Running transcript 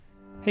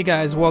Hey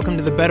guys, welcome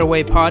to the Better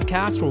Way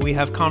podcast, where we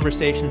have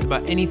conversations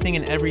about anything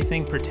and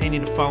everything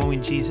pertaining to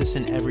following Jesus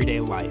in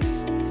everyday life.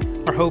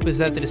 Our hope is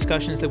that the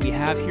discussions that we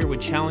have here would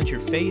challenge your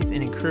faith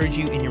and encourage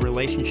you in your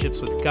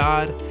relationships with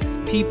God,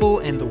 people,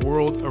 and the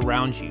world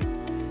around you.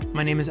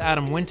 My name is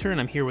Adam Winter,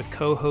 and I'm here with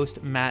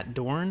co-host Matt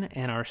Dorn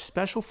and our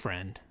special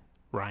friend,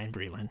 Ryan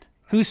Breland,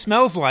 who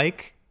smells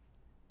like...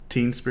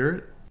 Teen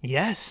Spirit?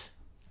 Yes.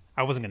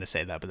 I wasn't going to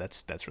say that, but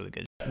that's really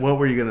good. What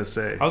were you going to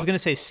say? I was going to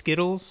say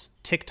Skittles,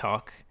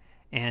 TikTok,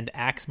 and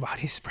Axe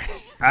body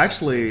spray.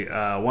 Actually,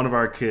 one of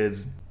our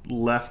kids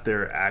left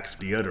their Axe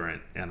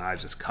deodorant, and I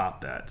just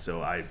copped that. So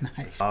I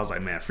was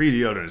like, man, free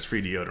deodorant is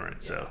free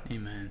deodorant. So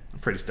Amen. I'm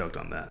pretty stoked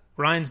on that.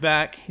 Ryan's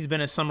back. He's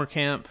been at summer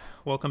camp.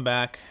 Welcome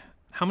back.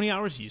 How many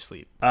hours do you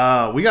sleep?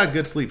 We got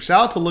good sleep.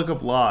 Shout out to Look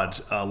Up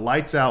Lodge.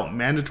 Lights out,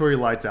 mandatory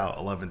lights out,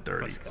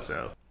 11:30.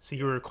 So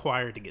you're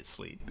required to get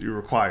sleep. You're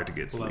required to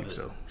get sleep.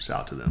 So shout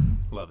out to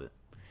them. Love it.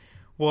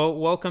 Well,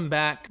 welcome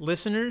back,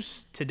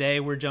 listeners.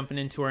 Today we're jumping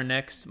into our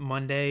next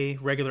Monday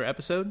regular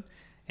episode,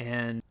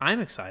 and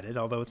I'm excited,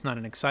 although it's not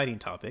an exciting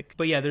topic.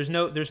 But yeah, there's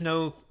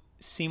no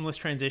seamless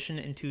transition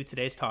into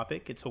today's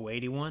topic. It's a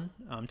weighty one.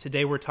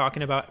 Today we're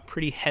talking about a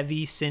pretty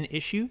heavy sin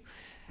issue,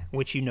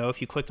 which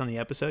if you clicked on the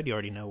episode, you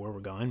already know where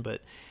we're going.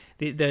 But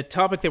the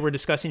topic that we're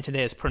discussing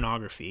today is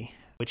pornography,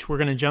 which we're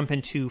going to jump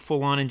into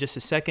full on in just a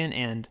second.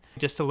 And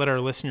just to let our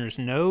listeners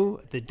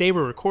know, the day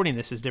we're recording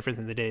this is different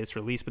than the day it's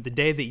released. But the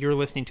day that you're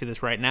listening to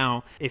this right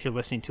now, if you're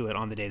listening to it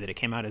on the day that it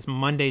came out, is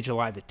Monday,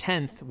 July the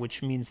 10th,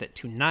 which means that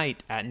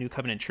tonight at New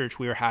Covenant Church,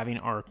 we are having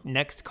our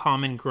next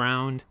Common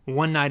Ground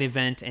one-night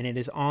event. And it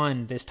is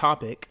on this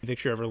topic,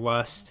 victory over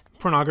lust.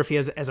 Pornography,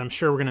 as I'm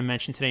sure we're going to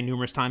mention today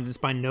numerous times, is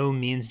by no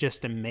means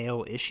just a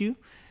male issue.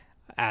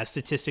 As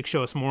statistics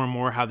show us more and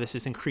more how this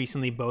is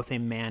increasingly both a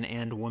man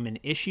and woman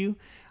issue.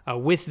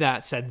 With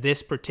that said,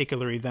 this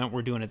particular event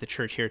we're doing at the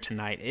church here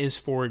tonight is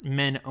for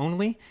men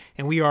only,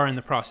 and we are in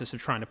the process of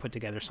trying to put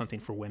together something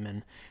for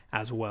women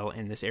as well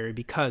in this area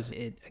because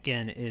it,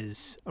 again,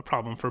 is a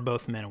problem for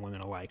both men and women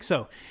alike.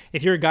 So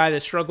if you're a guy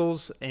that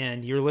struggles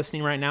and you're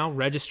listening right now,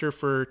 register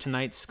for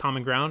tonight's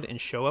Common Ground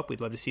and show up. We'd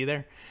love to see you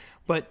there.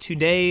 But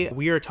today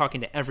we are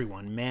talking to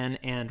everyone, man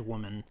and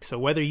woman. So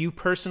whether you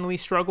personally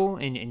struggle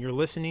and you're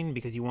listening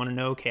because you want to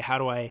know, okay, how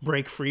do I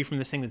break free from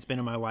this thing that's been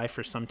in my life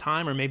for some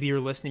time? Or maybe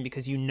you're listening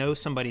because you know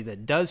somebody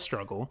that does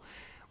struggle.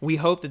 We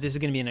hope that this is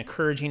going to be an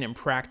encouraging and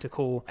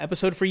practical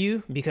episode for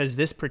you because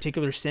this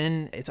particular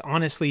sin, it's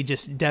honestly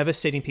just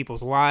devastating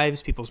people's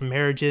lives, people's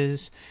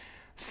marriages,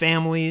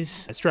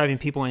 families. It's driving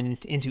people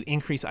into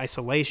increased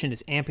isolation.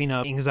 It's amping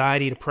up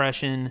anxiety,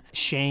 depression,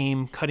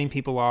 shame, cutting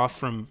people off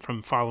from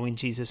following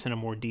Jesus in a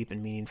more deep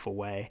and meaningful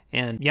way.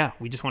 And yeah,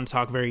 we just want to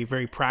talk very,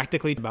 very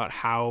practically about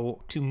how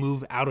to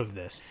move out of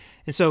this.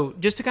 And so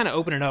just to kind of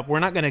open it up, we're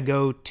not going to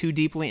go too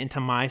deeply into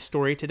my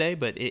story today,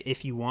 but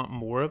if you want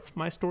more of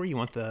my story, you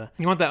want the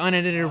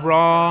unedited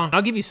raw,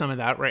 I'll give you some of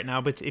that right now.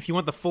 But if you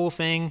want the full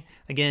thing,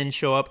 again,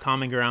 show up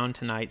Common Ground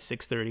tonight,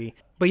 6:30.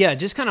 But yeah,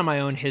 just kind of my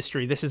own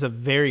history. This is a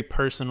very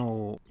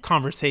personal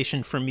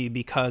conversation for me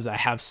because I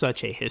have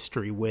such a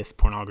history with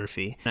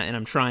pornography. And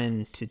I'm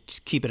trying to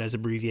just keep it as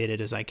abbreviated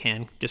as I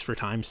can, just for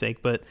time's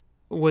sake. But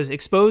was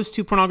exposed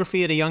to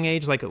pornography at a young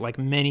age, like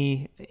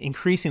many,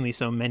 increasingly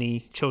so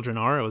many children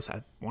are.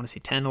 I want to say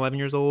 10, 11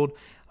 years old. I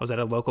was at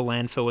a local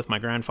landfill with my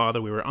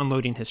grandfather. We were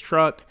unloading his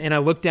truck, and I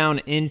looked down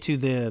into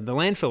the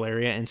landfill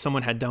area, and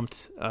someone had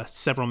dumped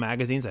several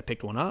magazines. I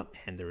picked one up,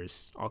 and there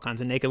was all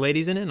kinds of naked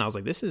ladies in it, and I was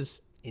like, this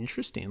is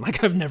interesting.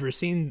 Like, I've never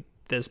seen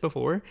this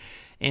before.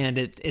 And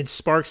it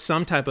sparked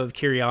some type of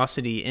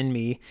curiosity in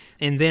me.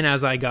 And then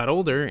as I got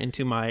older,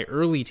 into my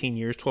early teen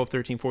years, 12,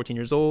 13, 14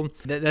 years old,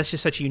 that's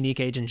just such a unique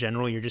age in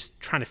general. You're just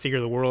trying to figure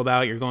the world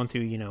out. You're going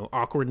through,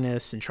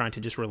 awkwardness and trying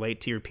to just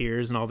relate to your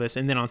peers and all this.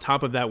 And then on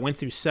top of that, went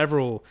through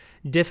several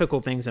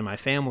difficult things in my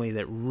family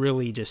that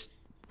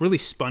really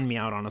spun me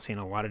out, honestly, in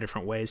a lot of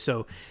different ways.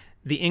 So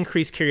the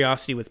increased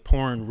curiosity with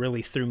porn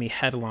really threw me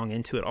headlong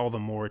into it all the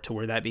more to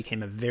where that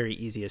became a very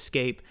easy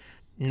escape,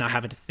 not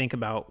having to think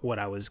about what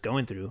I was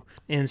going through.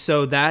 And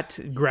so that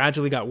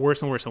gradually got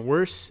worse and worse and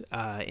worse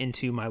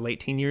into my late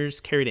teen years,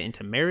 carried it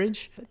into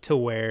marriage to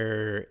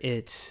where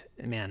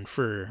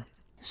for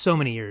so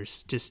many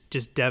years,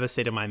 just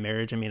devastated my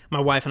marriage. I mean,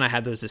 my wife and I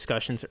had those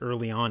discussions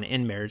early on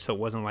in marriage, so it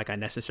wasn't like I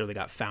necessarily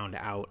got found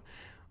out,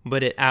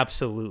 but it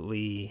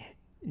absolutely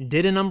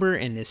did a number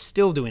and is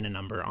still doing a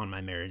number on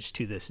my marriage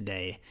to this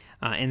day.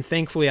 And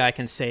thankfully, I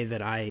can say that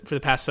for the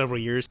past several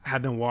years,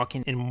 have been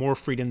walking in more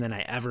freedom than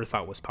I ever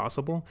thought was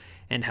possible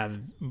and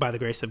have, by the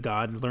grace of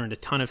God, learned a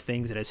ton of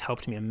things that has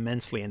helped me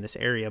immensely in this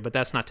area. But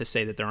that's not to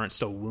say that there aren't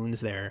still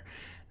wounds there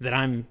that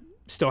I'm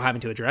still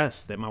having to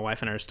address, that my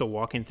wife and I are still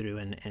walking through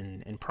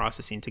and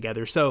processing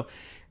together. So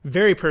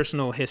very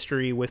personal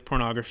history with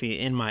pornography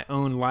in my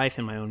own life,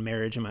 in my own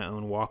marriage, in my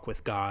own walk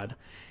with God.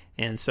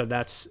 And so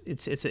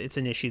it's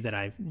an issue that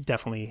I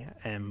definitely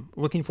am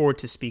looking forward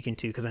to speaking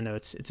to because I know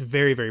it's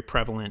very, very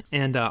prevalent.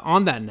 And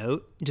on that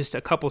note, just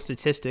a couple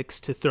statistics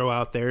to throw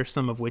out there,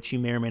 some of which you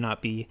may or may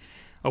not be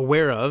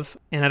aware of,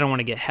 and I don't want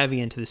to get heavy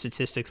into the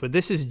statistics, but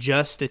this is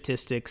just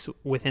statistics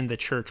within the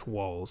church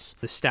walls.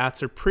 The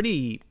stats are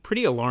pretty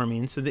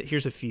alarming. So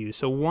here's a few.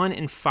 So 1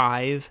 in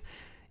 5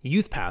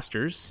 youth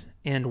pastors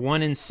and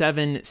 1 in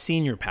 7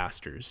 senior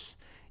pastors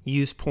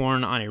use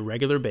porn on a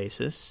regular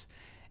basis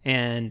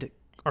and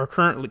are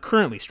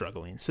currently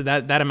struggling. So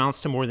that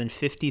amounts to more than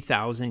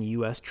 50,000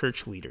 U.S.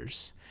 church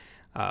leaders.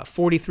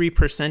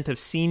 43% of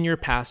senior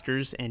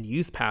pastors and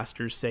youth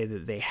pastors say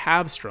that they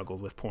have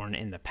struggled with porn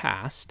in the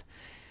past.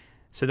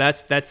 So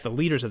that's the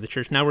leaders of the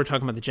church. Now we're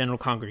talking about the general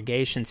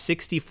congregation.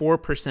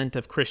 64%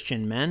 of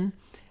Christian men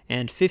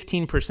and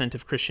 15%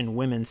 of Christian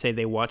women say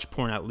they watch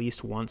porn at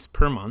least once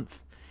per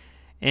month.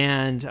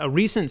 And a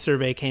recent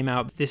survey came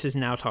out, this is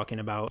now talking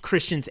about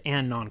Christians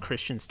and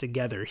non-Christians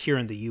together here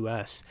in the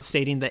U.S.,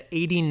 stating that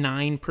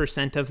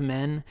 89% of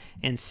men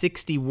and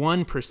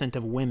 61%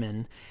 of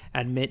women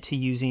admit to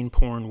using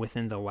porn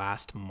within the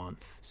last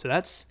month. So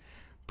that's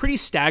pretty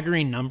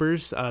staggering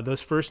numbers.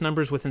 Those first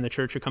numbers within the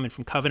church are coming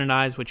from Covenant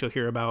Eyes, which you'll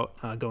hear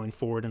about going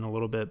forward in a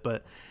little bit,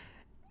 but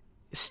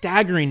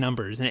staggering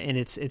numbers, and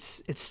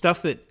it's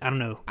stuff that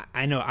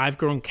I know I've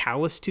grown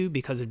callous to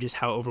because of just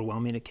how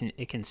overwhelming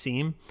it can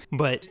seem.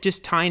 But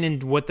just tying in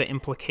what the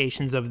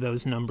implications of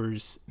those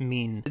numbers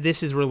mean,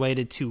 this is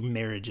related to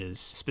marriages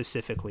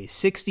specifically.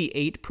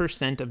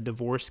 68% of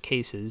divorce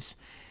cases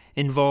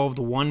involved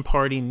one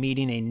party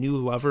meeting a new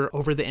lover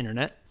over the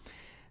internet.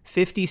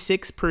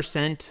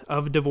 56%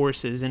 of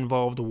divorces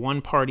involved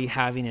one party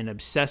having an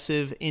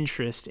obsessive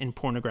interest in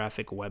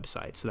pornographic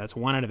websites. So that's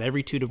 1 out of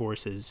every 2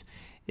 divorces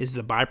is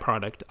the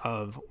byproduct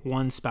of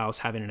one spouse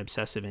having an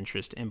obsessive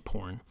interest in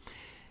porn.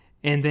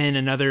 And then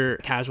another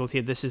casualty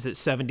of this is that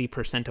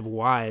 70% of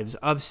wives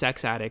of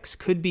sex addicts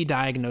could be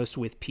diagnosed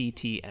with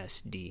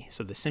PTSD.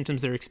 So the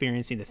symptoms they're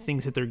experiencing, the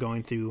things that they're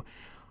going through,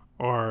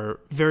 are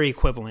very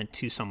equivalent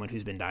to someone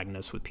who's been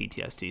diagnosed with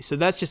PTSD. So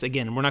that's just,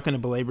 again, we're not going to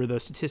belabor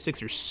those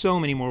statistics. There's so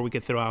many more we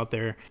could throw out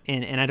there.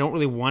 And I don't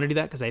really want to do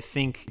that because I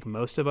think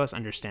most of us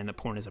understand that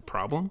porn is a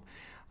problem.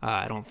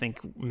 I don't think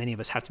many of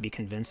us have to be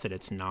convinced that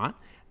it's not.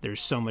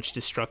 There's so much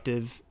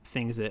destructive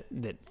things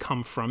that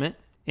come from it.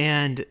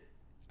 And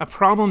a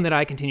problem that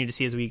I continue to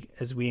see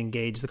as we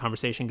engage the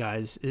conversation,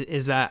 guys,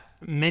 is that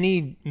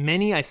many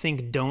I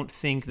think don't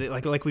think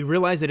that like we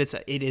realize that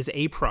it is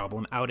a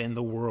problem out in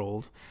the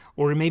world,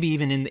 or maybe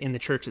even in the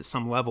church at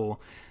some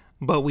level,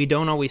 but we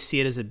don't always see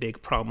it as a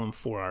big problem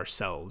for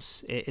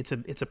ourselves. It's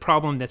a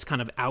problem that's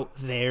kind of out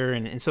there,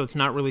 and so it's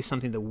not really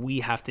something that we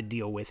have to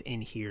deal with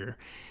in here.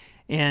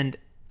 And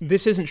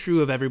this isn't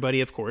true of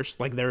everybody, of course.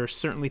 Like, there are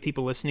certainly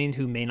people listening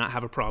who may not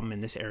have a problem in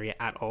this area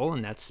at all,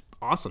 and that's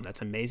awesome.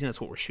 That's amazing.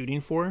 That's what we're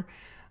shooting for.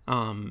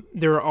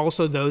 There are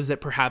also those that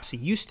perhaps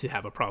used to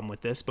have a problem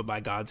with this, but by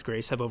God's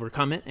grace have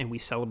overcome it, and we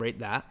celebrate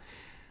that.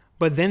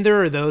 But then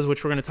there are those,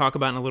 which we're going to talk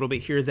about in a little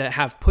bit here, that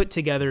have put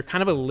together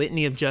kind of a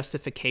litany of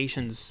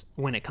justifications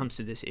when it comes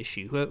to this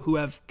issue, who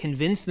have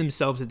convinced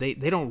themselves that they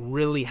don't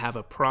really have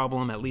a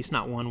problem, at least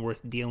not one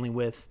worth dealing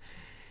with,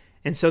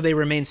 and so they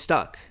remain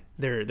stuck.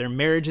 Their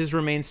marriages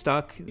remain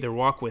stuck. Their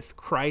walk with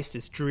Christ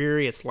is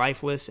dreary, it's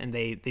lifeless, and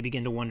they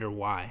begin to wonder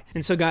why.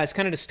 And so, guys,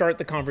 kind of to start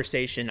the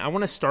conversation, I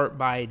want to start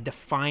by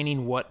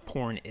defining what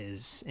porn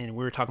is. And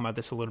we were talking about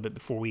this a little bit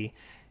before we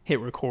hit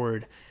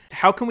record.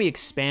 How can we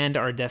expand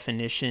our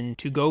definition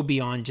to go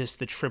beyond just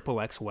the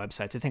XXX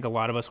websites? I think a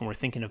lot of us, when we're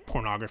thinking of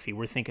pornography,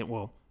 we're thinking,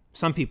 well,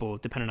 some people,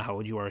 depending on how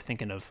old you are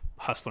thinking of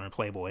Hustler and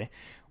Playboy,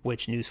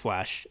 which,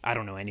 newsflash, I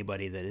don't know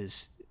anybody that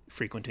is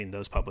frequenting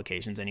those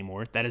publications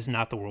anymore. That is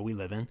not the world we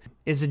live in.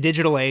 It's a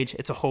digital age.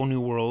 It's a whole new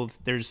world.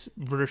 There's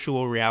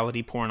virtual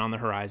reality porn on the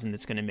horizon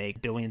that's going to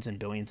make billions and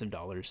billions of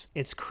dollars.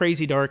 It's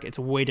crazy dark. It's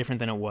way different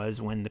than it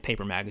was when the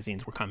paper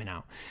magazines were coming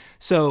out.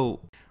 So,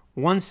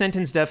 one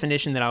sentence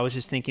definition that I was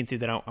just thinking through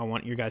that I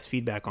want your guys'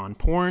 feedback on.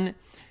 Porn,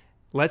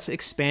 let's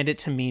expand it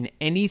to mean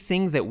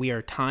anything that we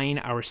are tying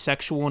our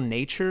sexual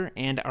nature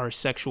and our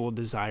sexual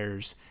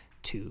desires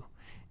to.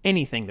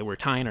 Anything that we're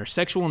tying our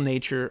sexual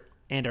nature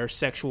and our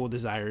sexual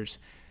desires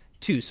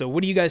too. So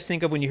what do you guys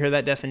think of when you hear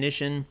that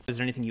definition? Is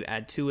there anything you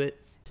add to it?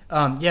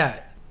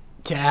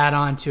 To add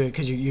on to it,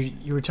 because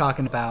you were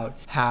talking about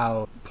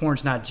how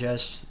porn's not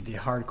just the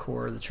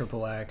hardcore, the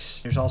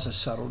XXX. There's also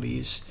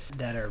subtleties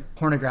that are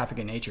pornographic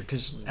in nature.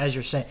 Because as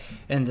you're saying,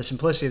 and the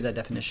simplicity of that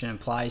definition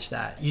implies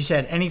that you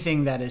said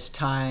anything that is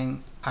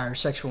tying our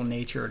sexual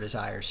nature or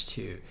desires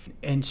to.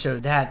 And so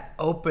that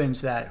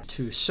opens that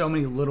to so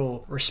many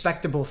little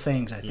respectable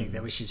things, I think,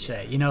 that we should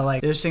say. You know,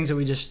 like those things that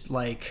we just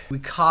like, we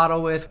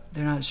coddle with,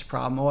 they're not just a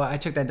problem. Oh, I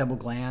took that double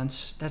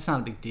glance. That's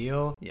not a big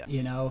deal. Yeah.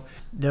 You know,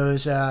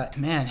 those,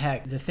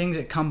 the things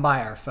that come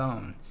by our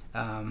phone.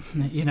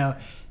 You know,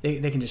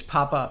 they can just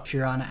pop up. If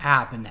you're on an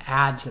app and the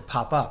ads that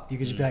pop up, you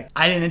can just be like,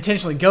 I didn't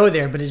intentionally go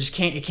there, but it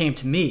came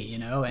to me, you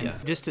know? And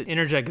just to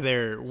interject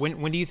there,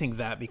 when do you think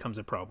that becomes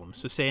a problem?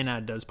 So say an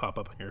ad does pop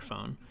up on your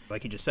phone.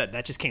 Like you just said,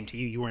 that just came to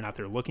you. You weren't out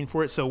there looking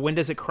for it. So when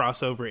does it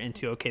cross over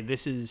into, okay,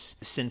 this is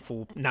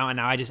sinful. Now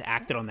I just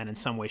acted on that in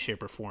some way,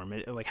 shape, or form.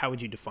 Like, how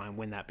would you define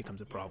when that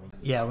becomes a problem?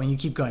 Yeah, when you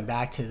keep going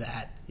back to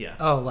that. Yeah.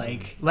 Oh,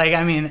 like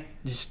I mean,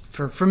 just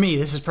for me,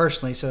 this is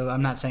personally, so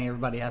I'm not saying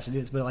everybody has to do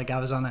this, but like I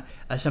was on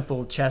a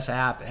simple chess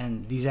app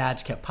and these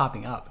ads kept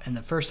popping up. And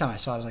the first time I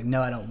saw it, I was like,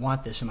 no, I don't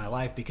want this in my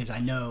life because I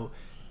know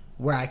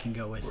where I can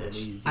go with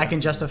this. I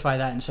can justify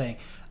that and saying,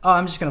 oh,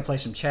 I'm just going to play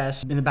some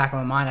chess. In the back of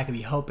my mind, I could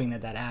be hoping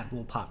that ad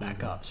will pop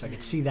back up so I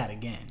could see that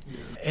again.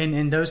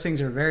 And those things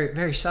are very,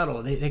 very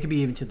subtle. They could be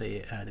even to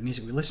the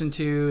music we listen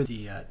to,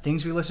 the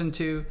things we listen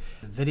to,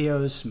 the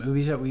videos,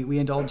 movies that we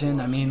indulge in.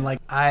 I mean, like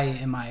I,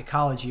 in my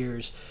college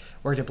years,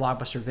 worked at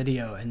Blockbuster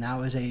Video, and that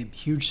was a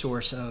huge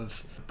source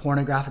of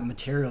pornographic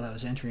material that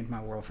was entering into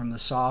my world, from the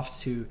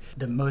soft to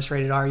the most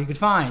rated R you could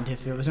find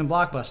if it was in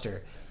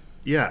Blockbuster.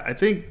 Yeah, I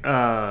think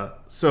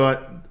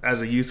so.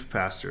 As a youth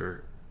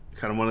pastor,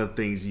 kind of one of the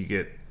things you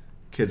get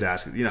kids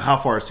asking, you know, how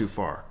far is too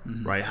far,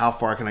 right? How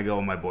far can I go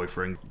with my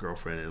boyfriend,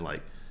 girlfriend, and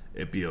like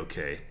it be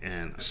okay?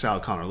 And shout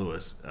out Connor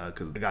Lewis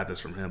because I got this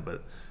from him,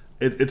 but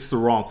it's the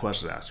wrong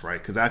question to ask,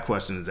 right? Because that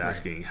question is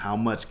asking, how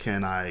much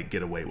can I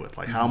get away with?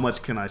 Like, how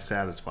much can I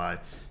satisfy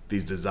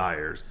these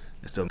desires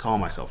and still call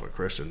myself a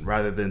Christian,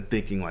 rather than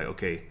thinking like,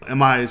 okay,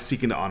 am I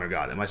seeking to honor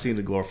God? Am I seeking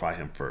to glorify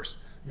Him first?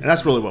 And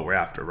that's really what we're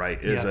after,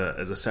 right? Is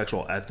a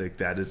sexual ethic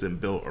that isn't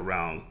built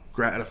around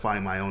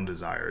gratifying my own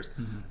desires,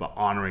 but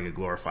honoring and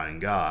glorifying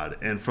God.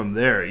 And from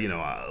there, you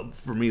know,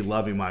 for me,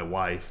 loving my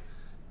wife,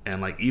 and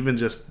like even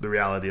just the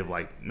reality of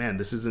like, man,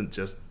 this isn't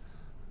just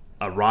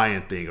a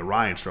Ryan thing, a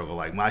Ryan struggle.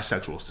 Like my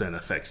sexual sin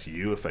affects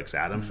you, affects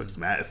Adam, affects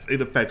Matt. It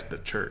affects the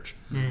church.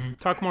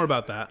 Talk more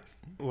about that.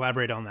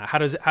 Elaborate on that. How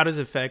does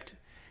it affect?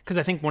 Because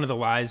I think one of the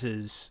lies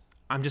is,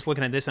 I'm just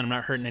looking at this and I'm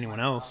not hurting anyone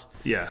else.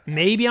 Yeah.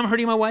 Maybe I'm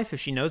hurting my wife if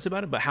she knows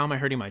about it, but how am I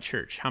hurting my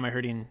church? How am I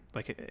hurting,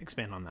 like,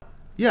 expand on that?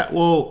 Yeah,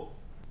 well,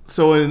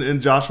 so in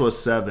Joshua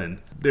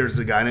 7, there's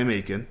a guy named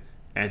Achan,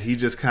 and he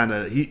just kind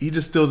of, he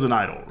just steals an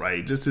idol,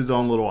 right? Just his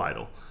own little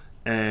idol.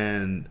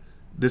 And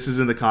this is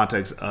in the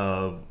context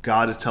of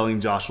God is telling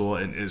Joshua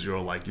and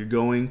Israel, like, you're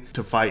going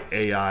to fight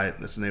Ai,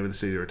 that's the name of the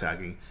city you're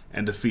attacking,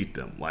 and defeat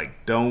them.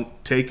 Like,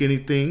 don't take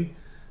anything,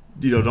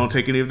 you know, don't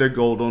take any of their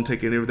gold, don't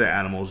take any of their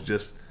animals,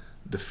 just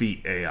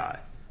defeat Ai.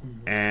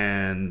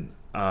 And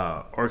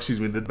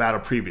the battle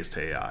previous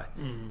to Ai.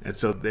 And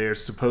so they're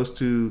supposed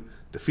to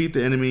defeat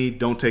the enemy,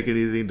 don't take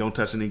anything, don't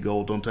touch any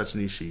gold, don't touch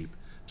any sheep,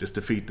 just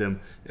defeat them,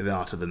 and then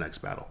on to the next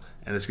battle.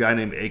 And this guy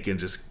named Achan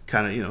just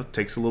kind of, you know,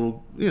 takes a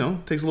little,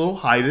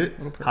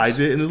 hides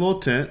it in his little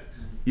tent,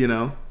 you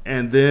know,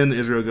 and then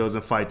Israel goes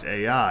and fights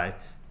Ai,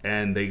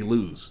 and they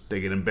lose, they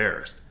get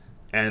embarrassed.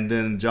 And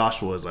then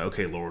Joshua is like,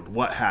 okay, Lord,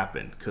 what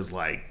happened? Because,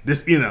 like,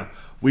 this, you know,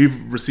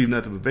 we've received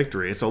nothing but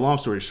victory. And so, long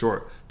story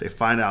short, they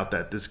find out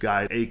that this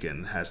guy,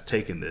 Achan, has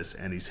taken this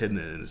and he's hidden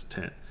it in his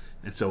tent.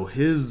 And so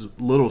his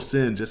little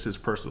sin, just his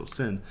personal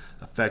sin,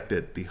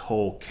 affected the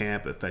whole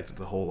camp, affected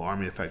the whole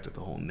army, affected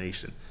the whole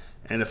nation.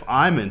 And if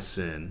I'm in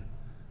sin,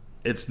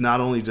 it's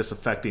not only just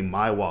affecting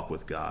my walk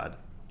with God,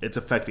 it's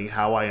affecting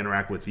how I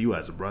interact with you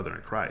as a brother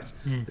in Christ.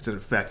 It's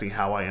affecting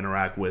how I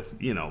interact with,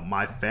 you know,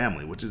 my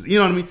family, which is, you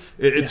know what I mean?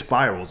 It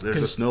spirals.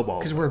 There's a snowball.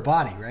 Because we're a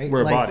body, right?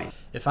 We're a body.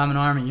 If I'm an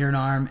arm and you're an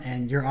arm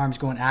and your arm's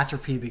going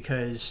atrophy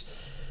because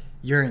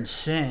you're in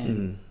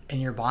sin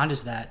and your bond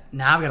is that,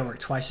 now I've got to work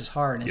twice as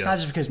hard. And it's not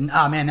just because,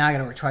 oh man, now I got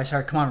to work twice as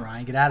hard. Come on,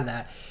 Ryan, get out of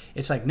that.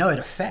 It's like, no, it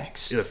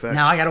affects.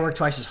 Now I got to work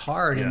twice as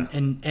hard,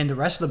 and the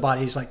rest of the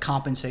body is like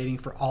compensating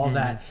for all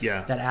that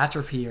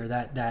atrophy or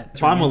that.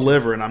 If I'm a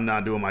liver and I'm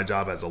not doing my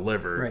job as a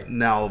liver,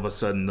 now all of a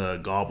sudden the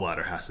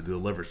gallbladder has to do a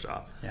liver's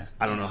job. Yeah.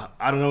 I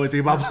don't know anything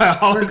about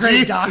biology. We're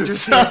great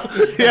doctors. So,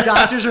 if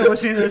doctors are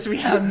listening to this, we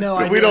have no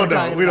idea. We don't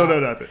know. We don't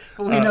know nothing.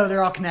 But we know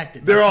they're all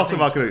connected. They're all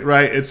somehow connected,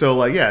 right? And so,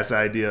 like, it's the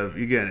idea of,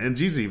 again, and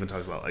Jesus even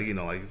talks about, like, you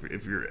know, like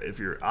if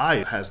your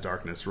eye has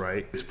darkness,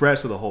 right, it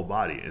spreads to the whole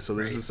body. And so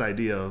there's this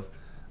idea of,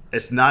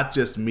 it's not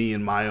just me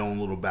and my own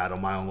little battle,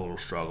 my own little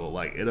struggle.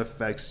 Like, it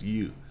affects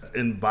you.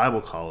 In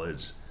Bible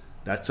college,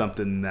 that's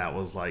something that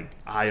was, like,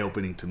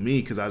 eye-opening to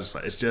me, because I was just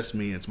like, it's just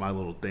me, it's my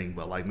little thing.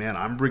 But, like, man,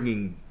 I'm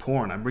bringing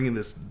porn, I'm bringing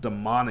this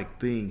demonic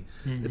thing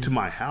into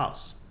my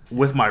house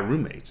with my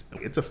roommates.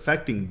 It's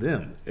affecting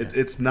them.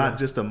 It's not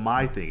just a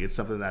my thing. It's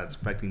something that's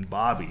affecting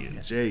Bobby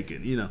and Jake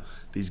and, you know,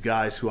 these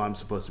guys who I'm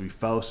supposed to be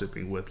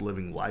fellowshipping with,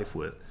 living life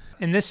with.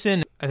 And this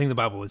sin, I think the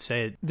Bible would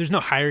say it, there's no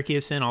hierarchy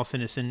of sin. All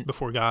sin is sin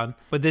before God.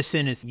 But this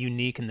sin is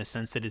unique in the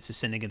sense that it's a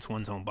sin against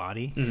one's own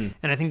body.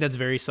 And I think that's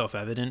very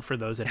self-evident for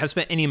those that have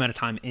spent any amount of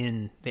time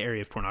in the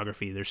area of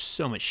pornography. There's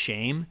so much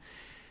shame.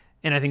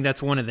 And I think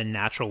that's one of the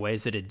natural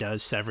ways that it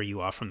does sever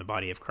you off from the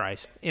body of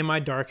Christ. In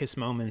my darkest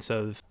moments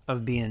of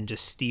being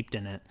just steeped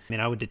in it, I mean,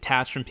 I would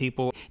detach from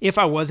people. If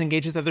I was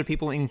engaged with other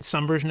people in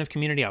some version of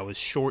community, I was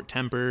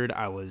short-tempered,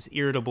 I was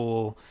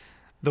irritable,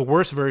 the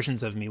worst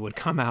versions of me would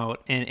come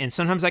out, and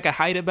sometimes I could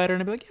hide it better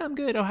and I'd be like, yeah, I'm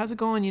good. Oh, how's it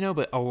going?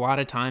 But a lot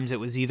of times it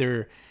was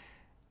either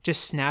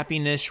just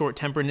snappiness,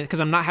 short-temperedness, because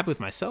I'm not happy with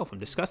myself. I'm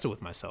disgusted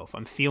with myself.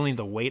 I'm feeling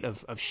the weight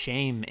of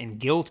shame and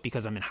guilt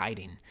because I'm in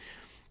hiding.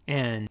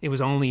 And it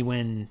was only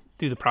when,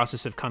 through the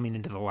process of coming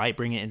into the light,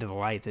 bringing it into the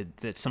light,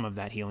 that some of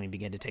that healing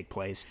began to take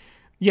place.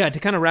 Yeah, to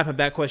kind of wrap up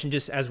that question,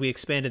 just as we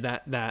expanded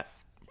that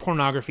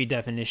pornography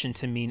definition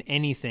to mean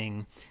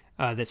anything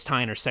that's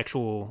tying our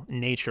sexual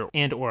nature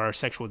and or our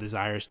sexual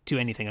desires to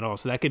anything at all.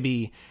 So that could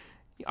be,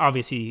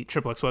 obviously,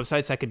 XXX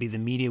websites. That could be the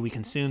media we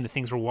consume, the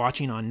things we're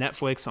watching on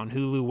Netflix, on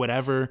Hulu,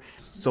 whatever.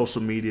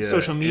 Social media,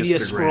 Instagram,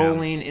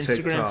 scrolling,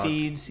 Instagram TikTok,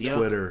 feeds,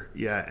 Twitter.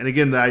 Yeah. And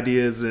again, the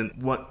idea isn't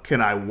what can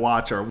I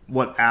watch or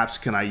what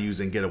apps can I use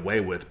and get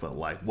away with, but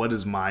like, what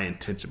is my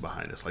intention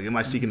behind this? Like, am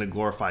I seeking to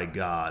glorify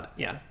God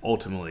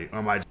ultimately? Or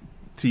am I,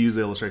 to use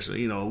the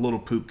illustration, a little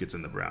poop gets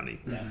in the brownie?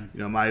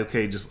 Yeah. Am I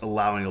okay just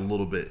allowing a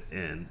little bit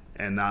in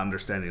and not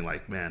understanding,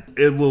 like, man,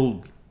 it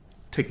will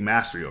take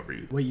mastery over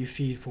you. What you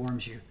feed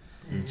forms you.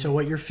 So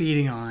what you're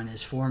feeding on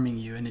is forming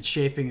you, and it's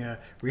shaping a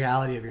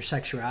reality of your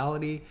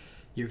sexuality,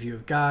 your view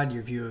of God,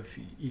 your view of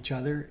each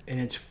other, and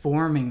it's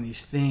forming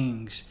these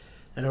things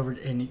that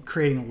and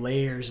creating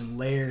layers and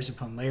layers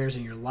upon layers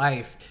in your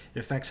life. It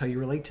affects how you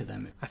relate to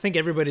them. I think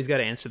everybody's got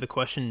to answer the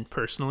question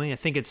personally. I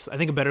think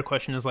a better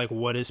question is like,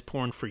 what is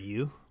porn for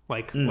you?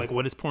 Like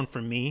what is porn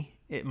for me?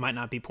 It might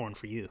not be porn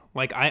for you.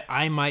 Like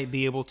I might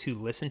be able to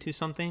listen to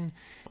something,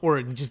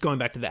 or just going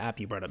back to the app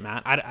you brought up,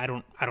 Matt. I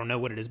don't know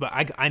what it is, but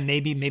I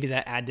maybe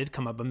that ad did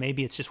come up, but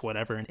maybe it's just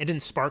whatever, and it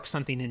didn't spark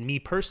something in me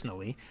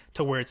personally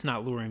to where it's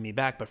not luring me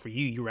back. But for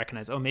you, you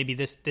recognize, oh, maybe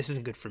this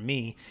isn't good for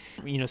me.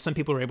 Some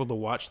people are able to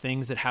watch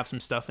things that have some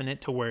stuff in it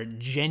to where it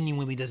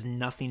genuinely does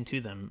nothing to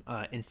them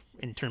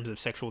in terms of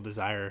sexual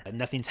desire.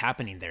 Nothing's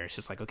happening there. It's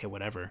just like, okay,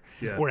 whatever.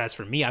 Yeah. Whereas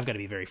for me, I've got to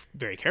be very,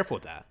 very careful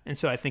with that, and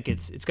so I think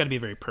it's got to be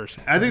very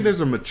personal. I think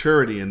there's a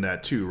maturity in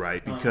that too,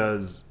 right?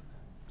 Because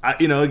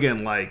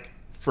again, like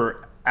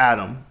for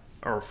Adam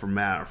or for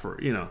Matt or for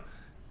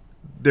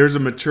there's a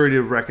maturity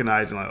of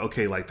recognizing like,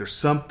 okay, like there's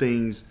some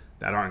things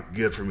that aren't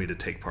good for me to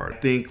take part. I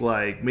think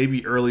like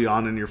maybe early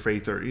on in your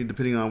faith, or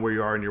depending on where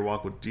you are in your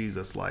walk with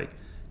Jesus, like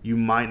you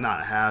might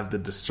not have the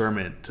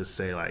discernment to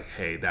say like,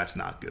 hey, that's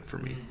not good for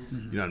me.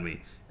 You know what I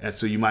mean? And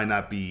so you might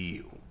not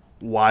be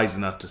wise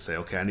enough to say,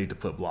 okay, I need to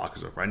put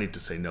blockers up, or I need to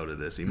say no to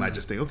this. You might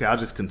just think, okay, I'll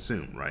just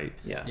consume, right?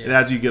 Yeah. And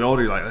as you get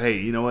older, you're like, hey,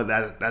 you know what?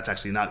 That's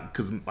actually not,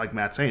 because like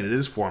Matt's saying, it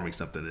is forming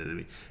something in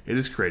me. It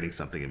is creating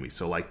something in me.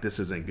 So like, this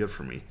isn't good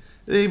for me.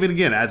 And even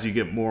again, as you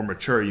get more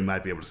mature, you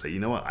might be able to say,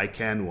 you know what? I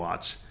can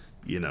watch,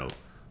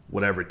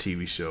 whatever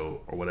TV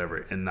show or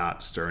whatever and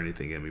not stir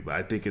anything in me. But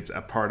I think it's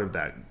a part of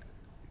that,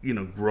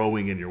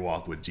 growing in your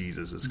walk with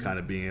Jesus is kind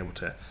of being able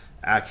to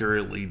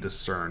accurately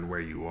discern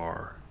where you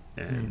are.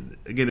 And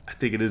again, I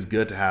think it is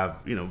good to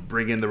have,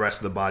 bring in the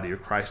rest of the body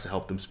of Christ to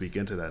help them speak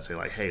into that. Say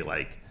like, hey,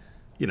 like,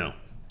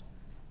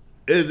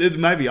 it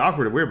might be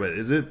awkward or weird, but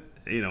is it,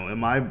 do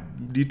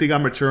you think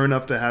I'm mature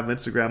enough to have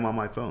Instagram on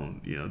my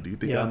phone? Do you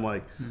think I'm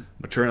like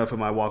mature enough in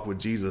my walk with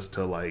Jesus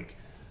to like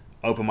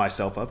open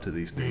myself up to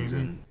these things?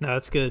 And no,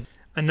 that's good.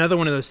 Another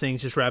one of those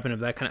things, just wrapping up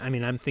that kind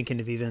of, I'm thinking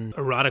of even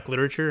erotic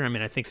literature.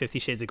 I think 50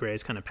 Shades of Grey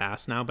is kind of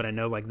past now, but I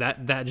know like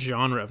that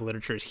genre of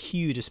literature is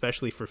huge,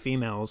 especially for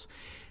females.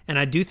 And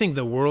I do think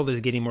the world is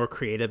getting more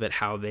creative at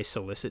how they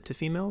solicit to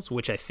females,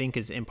 which I think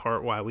is in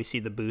part why we see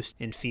the boost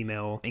in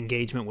female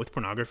engagement with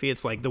pornography.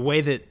 It's like the way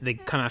that they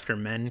come after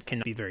men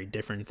can be very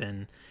different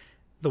than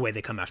the way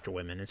they come after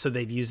women. And so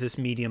they've used this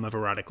medium of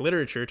erotic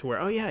literature to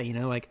where, oh yeah,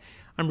 like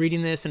I'm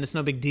reading this and it's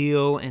no big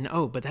deal. And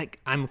but that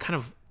I'm kind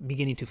of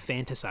beginning to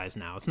fantasize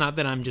now. It's not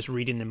that I'm just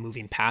reading and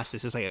moving past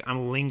this. It's like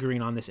I'm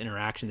lingering on this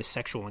interaction, this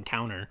sexual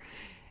encounter,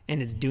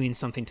 and it's doing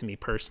something to me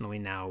personally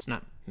now. It's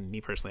not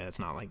me personally, that's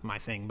not like my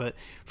thing. But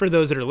for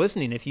those that are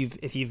listening, if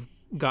you've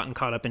gotten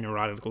caught up in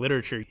erotic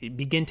literature,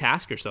 begin to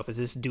ask yourself, is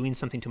this doing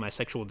something to my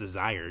sexual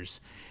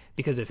desires?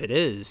 Because if it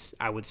is,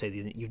 I would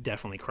say that you've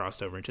definitely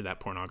crossed over into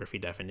that pornography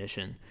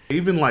definition.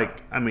 Even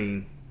like,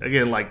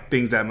 again, like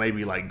things that may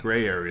be like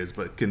gray areas,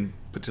 but can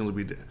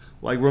potentially be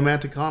like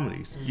romantic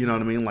comedies. You know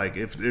what I mean? Like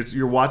if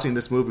you're watching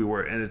this movie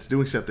and it's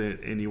doing something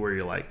in you where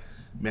you're like,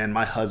 man,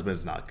 my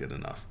husband's not good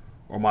enough,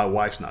 or my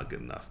wife's not good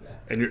enough.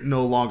 And you're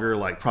no longer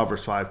like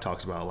Proverbs 5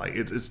 talks about, like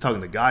it's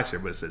talking to guys here,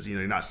 but it says,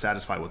 you're not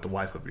satisfied with the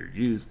wife of your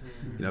youth.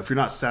 If you're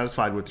not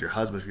satisfied with your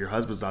husband, if your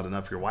husband's not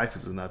enough, your wife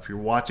is enough. You're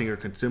watching or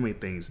consuming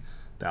things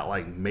that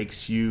like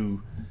makes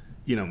you,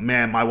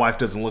 man, my wife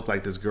doesn't look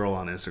like this girl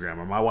on Instagram,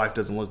 or my wife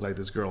doesn't look like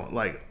this girl.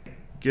 Like,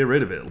 get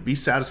rid of it. Be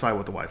satisfied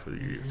with the wife of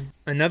your youth.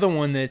 Another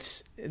one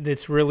that's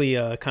really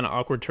a kind of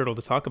awkward turtle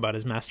to talk about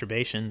is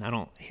masturbation. I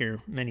don't hear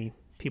many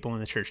people in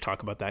the church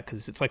talk about that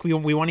because it's like we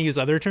want to use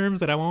other terms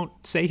that I won't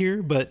say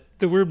here, but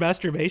the word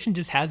masturbation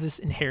just has this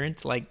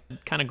inherent like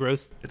kind of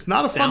gross. It's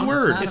not a fun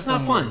word. It's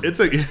not fun.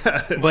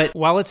 But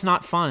while it's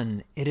not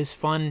fun, it is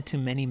fun to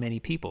many, many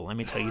people. Let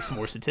me tell you some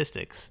more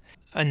statistics.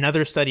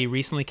 Another study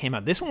recently came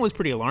out. This one was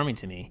pretty alarming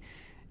to me.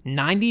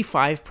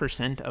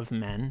 95% of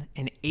men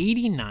and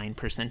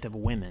 89% of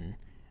women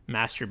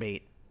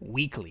masturbate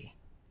weekly.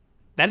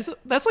 That's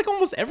like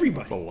almost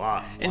everybody. That's a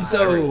lot. And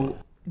so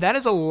that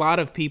is a lot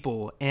of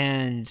people,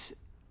 and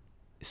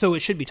so it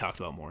should be talked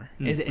about more.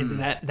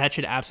 That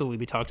should absolutely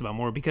be talked about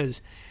more,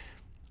 because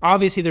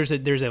obviously there's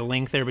a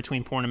link there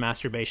between porn and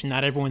masturbation.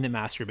 Not everyone that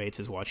masturbates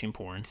is watching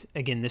porn.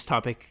 Again, this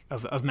topic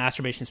of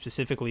masturbation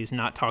specifically is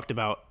not talked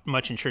about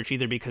much in church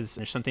either, because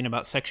there's something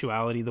about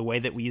sexuality, the way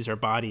that we use our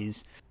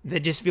bodies,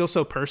 that just feels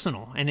so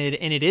personal, and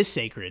it is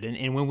sacred.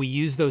 And when we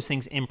use those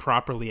things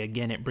improperly,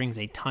 again, it brings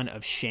a ton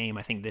of shame.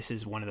 I think this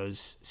is one of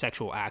those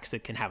sexual acts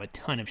that can have a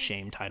ton of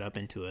shame tied up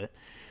into it.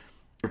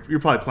 You're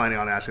probably planning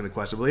on asking the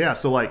question, but yeah,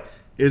 so like,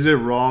 is it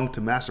wrong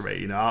to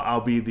masturbate?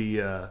 I'll be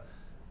the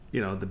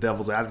the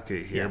devil's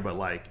advocate here, but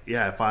like,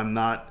 yeah, if I'm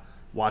not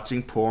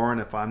watching porn,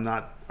 if I'm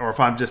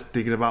just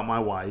thinking about my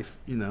wife,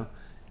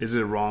 is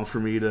it wrong for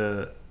me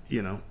to,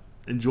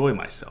 enjoy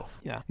myself?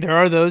 Yeah. There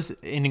are those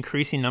in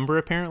increasing number,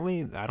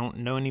 apparently. I don't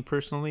know any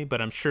personally, but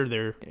I'm sure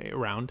they're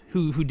around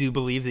who do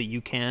believe that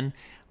you can,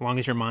 as long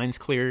as your mind's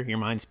clear, your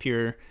mind's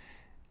pure,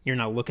 you're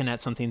not looking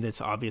at something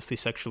that's obviously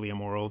sexually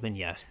immoral, then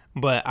yes.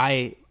 But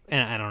I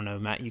don't know,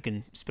 Matt, you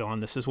can spill on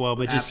this as well,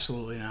 but just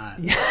absolutely not.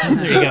 Yeah,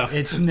 there you go.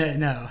 It's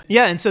no.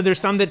 Yeah, and so there's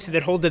some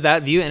that hold to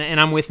that view, and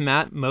I'm with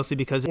Matt mostly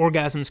because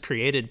orgasm's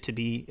created to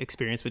be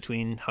experienced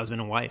between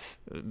husband and wife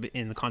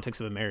in the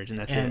context of a marriage, and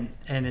that's it.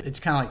 And it's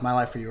kind of like my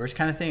life or yours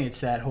kind of thing. It's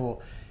that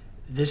whole,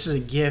 this is a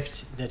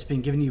gift that's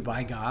been given to you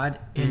by God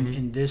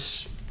in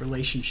this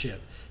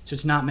relationship. So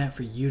it's not meant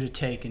for you to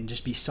take and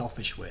just be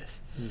selfish with.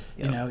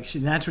 Yep. So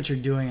that's what you're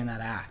doing in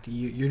that act.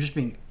 You're just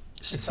being...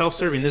 It's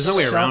self-serving. There's no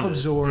way around it.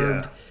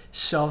 Self-absorbed,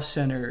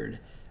 self-centered,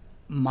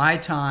 my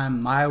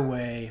time, my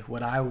way,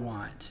 what I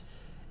want.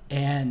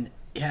 And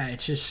yeah,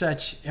 it's just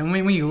such... And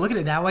when you look at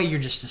it that way, you're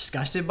just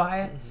disgusted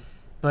by it.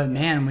 But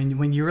man,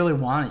 when you really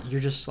want it, you're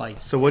just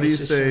like... So what do you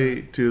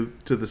say to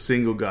the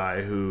single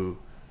guy who,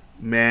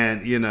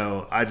 man,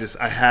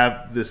 I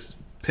have this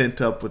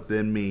pent up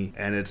within me,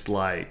 and it's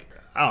like,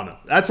 I don't know.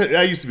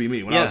 That used to be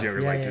me when I was younger.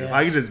 If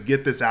I could just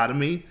get this out of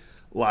me,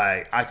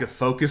 like, I could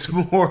focus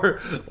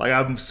more. Like,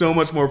 I'm so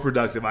much more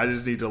productive. I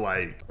just need to,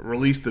 like,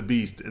 release the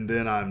beast, and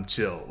then I'm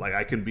chill. Like,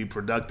 I can be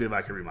productive.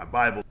 I can read my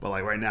Bible. But,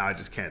 like, right now, I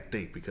just can't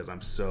think because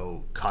I'm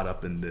so caught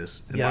up in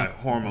this and my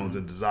hormones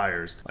and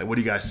desires. Like, what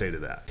do you guys say to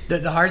that?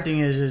 The hard thing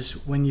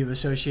is when you've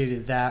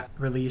associated that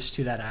release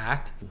to that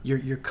act,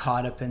 you're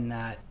caught up in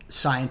that,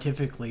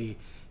 scientifically,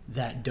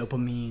 that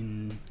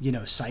dopamine,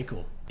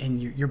 cycle.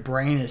 And your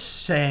brain is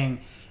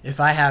saying, if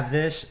I have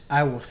this,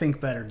 I will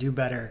think better, do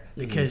better,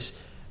 because...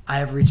 I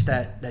have reached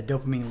that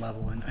dopamine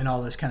level and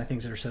all those kind of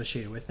things that are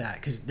associated with that.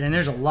 Because then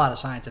there's a lot of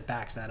science that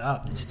backs that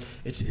up.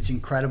 It's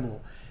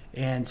incredible.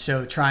 And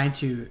so trying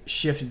to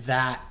shift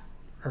that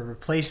or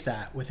replace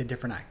that with a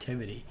different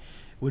activity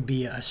would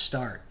be a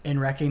start. And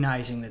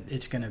recognizing that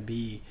it's going to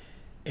be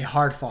a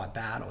hard-fought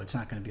battle. It's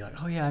not going to be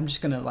like, oh yeah, I'm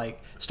just going to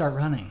like start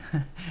running.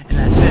 And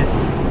that's it.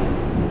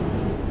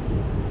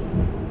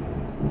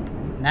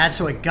 And that's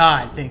what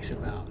God thinks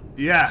about.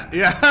 Yeah.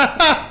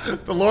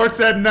 The Lord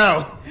said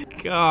no.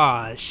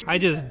 Gosh, I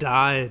just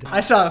died.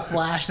 I saw it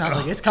flash and I was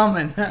like, it's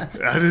coming.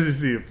 I didn't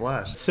see it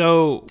flash.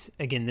 So,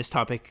 again, this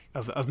topic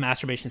of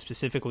masturbation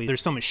specifically,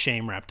 there's so much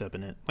shame wrapped up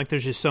in it. Like,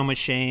 there's just so much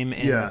shame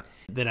and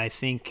that I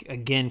think,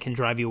 again, can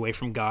drive you away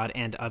from God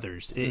and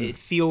others. It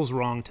feels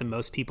wrong to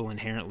most people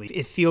inherently.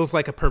 It feels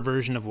like a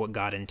perversion of what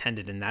God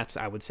intended, and that's,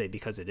 I would say,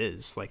 because it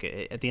is. Like,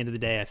 at the end of the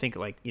day, I think,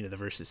 like, the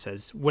verse that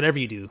says, whatever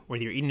you do,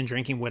 whether you're eating and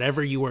drinking,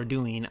 whatever you are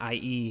doing,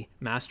 i.e.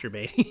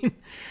 masturbating,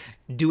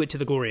 do it to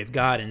the glory of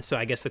God. And so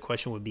I guess the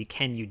question would be,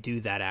 can you do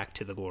that act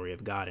to the glory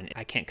of God? And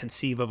I can't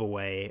conceive of a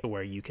way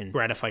where you can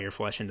gratify your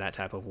flesh in that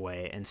type of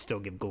way and still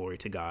give glory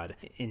to God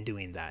in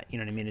doing that. You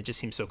know what I mean? It just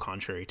seems so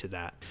contrary to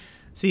that.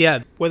 So yeah,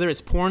 whether it's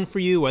porn for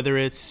you, whether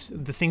it's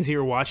the things that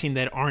you're watching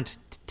that aren't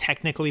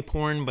technically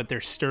porn, but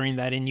they're stirring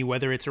that in you,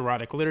 whether it's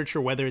erotic literature,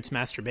 whether it's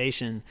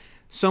masturbation,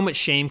 so much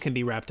shame can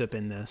be wrapped up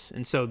in this.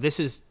 And so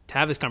to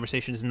have this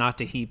conversation is not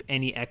to heap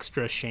any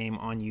extra shame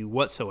on you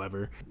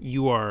whatsoever.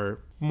 You are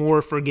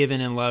more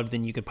forgiven and loved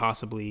than you could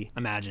possibly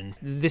imagine.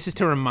 This is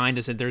to remind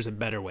us that there's a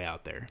better way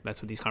out there.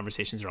 That's what these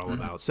conversations are all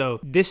about. So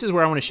this is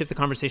where I want to shift the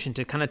conversation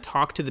to kind of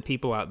talk to the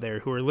people out there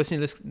who are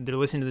listening to this. They're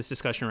listening to this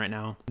discussion right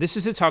now. This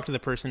is to talk to the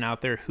person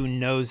out there who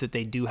knows that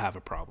they do have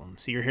a problem.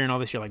 So you're hearing all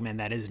this, you're like, man,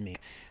 that is me.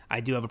 I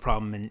do have a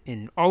problem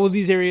in all of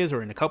these areas,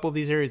 or in a couple of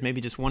these areas,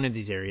 maybe just one of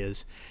these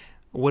areas.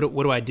 What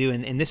do I do?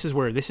 And this is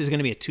where this is going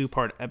to be a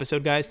 2-part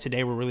episode, guys.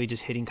 Today we're really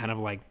just hitting kind of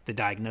like the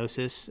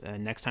diagnosis.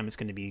 Next time it's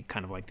going to be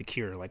kind of like the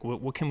cure. Like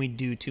what can we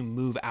do to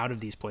move out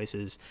of these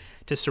places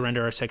to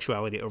surrender our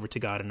sexuality over to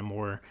God in a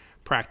more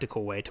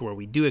practical way to where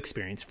we do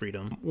experience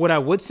freedom? What I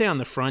would say on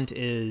the front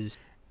is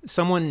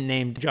someone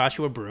named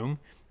Joshua Broome.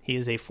 He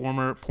is a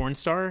former porn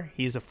star.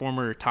 He is a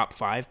former top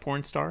 5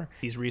 porn star.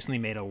 He's recently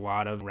made a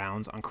lot of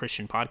rounds on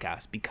Christian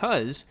podcasts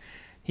because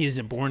he's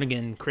a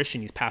born-again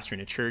Christian. He's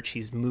pastoring a church.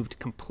 He's moved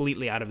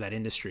completely out of that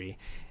industry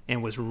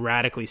and was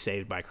radically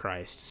saved by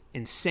Christ.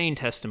 Insane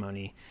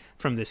testimony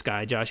from this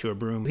guy, Joshua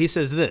Broome. He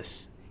says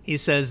this. He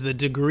says, the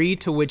degree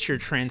to which you're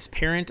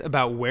transparent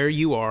about where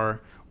you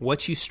are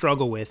what you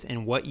struggle with,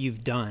 and what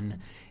you've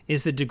done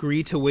is the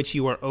degree to which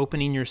you are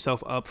opening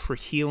yourself up for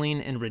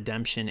healing and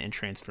redemption and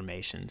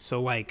transformation.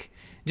 So like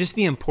just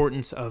the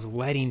importance of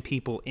letting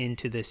people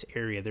into this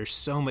area. There's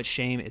so much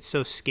shame. It's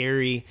so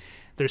scary.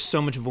 There's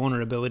so much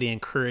vulnerability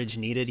and courage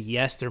needed.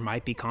 Yes, there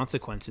might be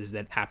consequences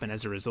that happen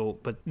as a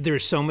result, but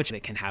there's so much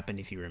that can happen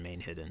if you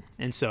remain hidden.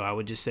 And so I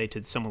would just say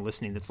to someone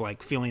listening that's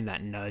like feeling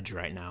that nudge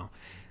right now,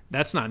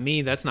 that's not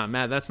me, that's not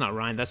Matt, that's not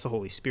Ryan, that's the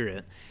Holy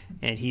Spirit.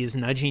 And he is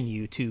nudging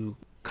you to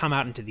come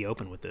out into the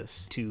open with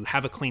this, to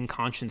have a clean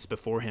conscience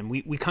before him.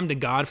 We come to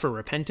God for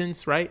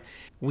repentance, right?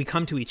 We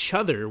come to each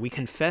other, we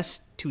confess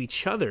to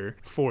each other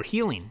for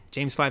healing.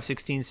 James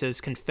 5:16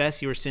 says,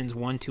 confess your sins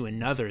one to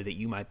another that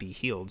you might be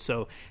healed.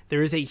 So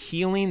there is a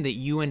healing that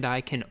you and I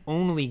can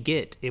only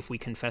get if we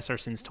confess our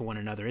sins to one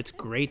another. It's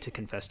great to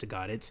confess to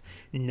God. It's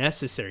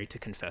necessary to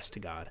confess to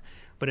God.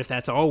 But if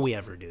that's all we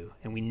ever do,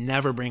 and we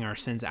never bring our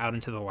sins out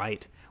into the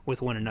light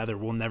with one another,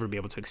 we'll never be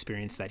able to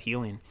experience that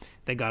healing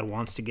that God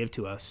wants to give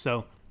to us.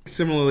 So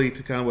similarly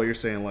to kind of what you're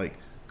saying, like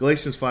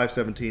Galatians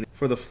 5:17,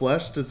 for the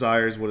flesh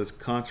desires what is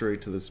contrary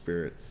to the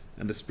spirit,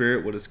 and the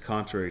spirit what is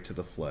contrary to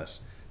the flesh.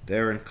 They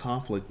are in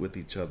conflict with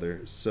each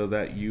other, so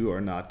that you are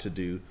not to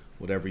do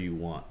whatever you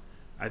want.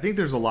 I think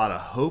there's a lot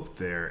of hope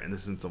there in the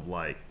sense of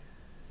like,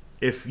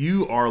 if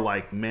you are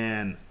like,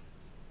 man,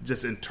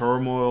 just in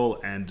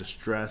turmoil and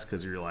distress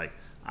because you're like,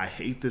 I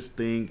hate this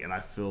thing and I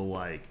feel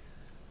like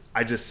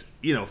I just,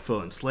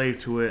 feel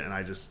enslaved to it. And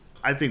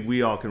I think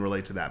we all can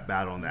relate to that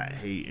battle and that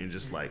hate and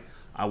just like,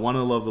 I want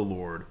to love the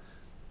Lord,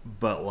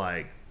 but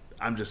like,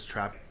 I'm just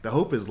trapped. The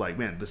hope is like,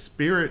 man, the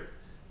spirit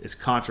is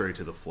contrary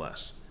to the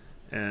flesh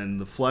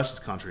and the flesh is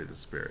contrary to the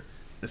spirit.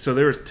 And so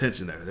there is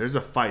tension there. There's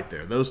a fight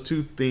there. Those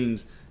two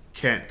things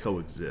can't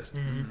coexist.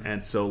 Mm-hmm.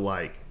 And so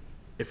like,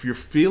 if you're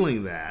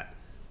feeling that,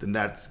 then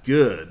that's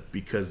good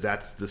because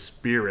that's the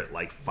spirit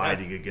like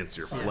fighting against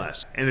your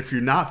flesh. And if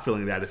you're not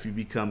feeling that, if you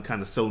become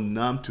kind of so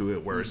numb to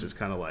it where it's just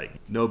kind of like,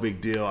 no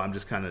big deal, I'm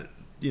just kind of,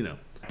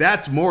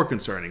 that's more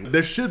concerning.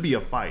 There should be a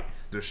fight.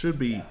 There should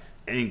be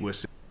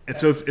anguish. And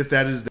so if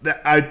that is,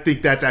 I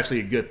think that's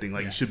actually a good thing.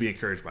 Like you should be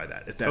encouraged by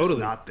that. If that's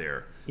not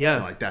there,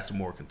 then like that's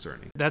more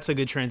concerning. That's a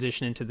good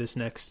transition into this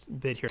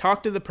next bit here.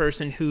 Talk to the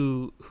person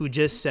who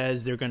just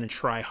says they're going to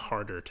try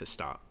harder to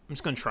stop. I'm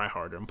just going to try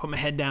harder. I'm putting my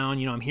head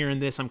down. I'm hearing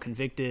this. I'm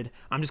convicted.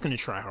 I'm just going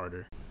to try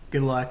harder.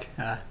 Good luck,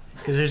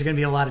 because there's going to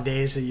be a lot of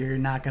days that you're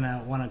not going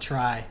to want to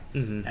try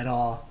at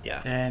all.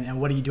 Yeah. And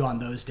what do you do on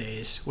those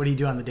days? What do you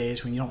do on the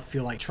days when you don't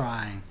feel like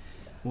trying?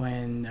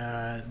 When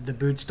the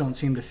boots don't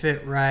seem to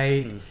fit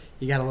right,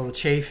 you got a little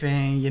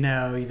chafing,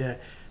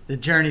 the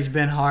journey's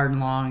been hard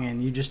and long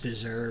and you just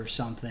deserve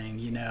something,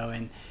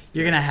 and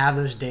you're going to have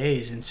those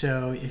days. And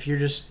so if you're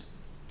just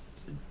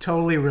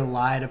totally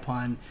relied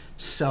upon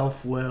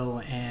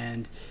self-will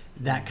and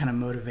that kind of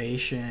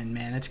motivation,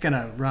 man, it's going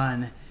to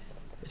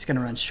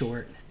run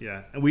short.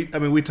 Yeah. And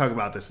we talk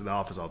about this in the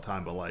office all the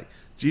time, but like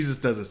Jesus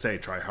doesn't say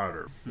try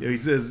harder. He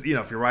says,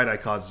 if your right eye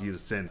causes you to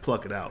sin,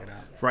 pluck it out.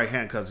 If right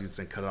hand causes you to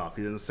sin, cut it off.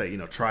 He doesn't say,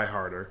 try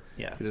harder.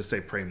 Yeah. He doesn't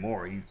say pray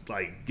more. He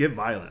like get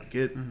violent,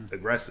 get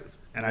aggressive.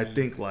 And I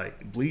think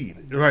like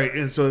bleed. Right.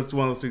 And so it's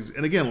one of those things.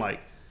 And again,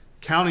 like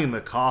counting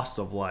the cost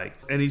of like,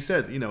 and he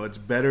says, it's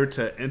better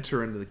to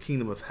enter into the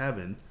kingdom of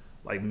heaven,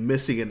 like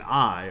missing an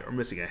eye or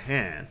missing a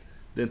hand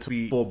than to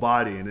be full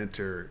body and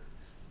enter,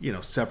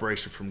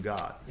 separation from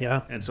God.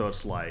 Yeah. And so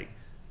it's like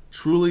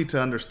truly to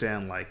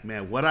understand like,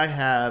 man, what I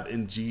have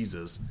in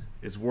Jesus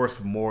is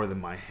worth more than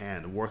my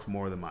hand, worth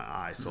more than my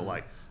eye. So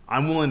like,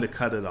 I'm willing to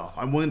cut it off.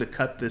 I'm willing to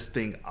cut this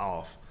thing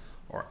off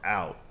or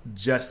out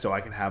just so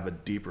I can have a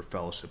deeper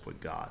fellowship with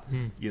God.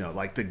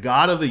 Like the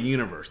God of the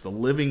universe, the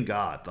living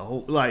God, the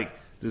whole, like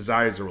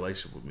desires a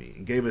relationship with me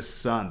and gave his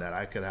son that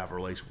I could have a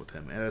relationship with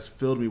him and has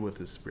filled me with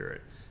his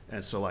spirit.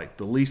 And so like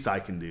the least I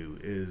can do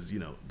is,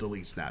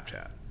 delete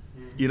Snapchat.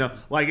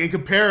 Like in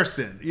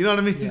comparison, you know what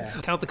I mean? Yeah.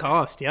 Count the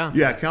cost, yeah.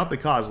 Yeah, count the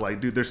cost. Like,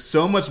 dude, there's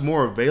so much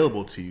more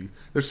available to you.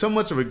 There's so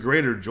much of a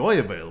greater joy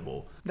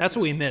available. That's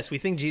what we miss. We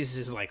think Jesus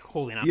is like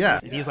holding out. Yeah.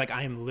 And he's like,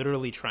 I am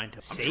literally trying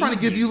to save you. I'm trying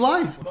to give you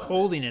life. I'm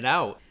holding it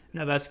out.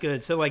 No, that's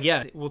good. So like,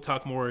 yeah, we'll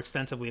talk more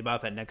extensively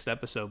about that next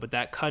episode, but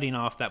that cutting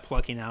off, that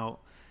plucking out,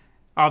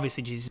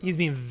 obviously Jesus, he's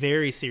being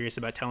very serious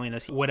about telling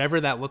us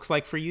whatever that looks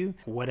like for you,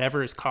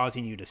 whatever is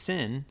causing you to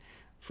sin.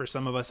 For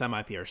some of us, that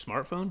might be our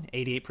smartphone.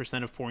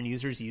 88% of porn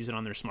users use it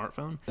on their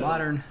smartphone.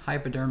 Modern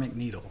hypodermic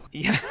needle.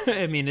 Yeah,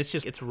 I mean,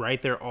 it's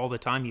right there all the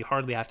time. You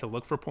hardly have to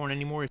look for porn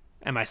anymore.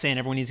 Am I saying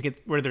everyone needs to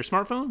get rid of their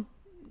smartphone?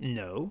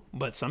 No,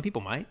 but some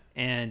people might.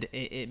 And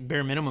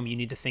bare minimum, you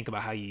need to think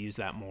about how you use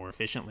that more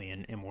efficiently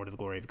and more to the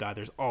glory of God.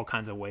 There's all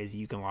kinds of ways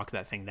you can lock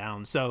that thing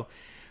down. So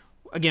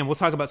again, we'll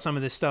talk about some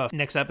of this stuff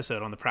next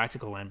episode on the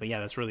practical end. But yeah,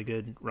 that's really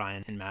good,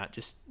 Ryan and Matt.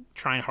 Just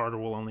trying harder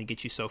will only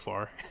get you so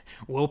far.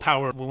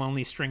 Willpower will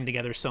only string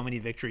together so many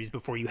victories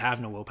before you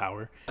have no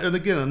willpower. And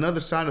again, another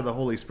sign of the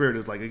Holy Spirit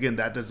is like, again,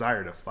 that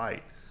desire to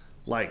fight.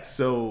 Like,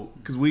 so,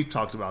 because we've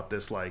talked about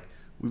this, like,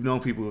 we've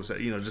known people who have said,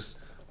 just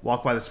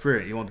walk by the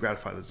Spirit. You won't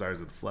gratify the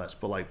desires of the flesh.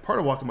 But like, part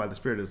of walking by the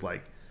Spirit is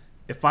like,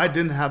 if I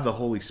didn't have the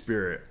Holy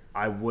Spirit,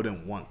 I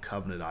wouldn't want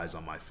covenant eyes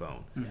on my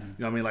phone. You know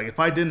what I mean? Like if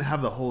I didn't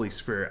have the Holy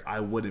Spirit, I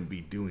wouldn't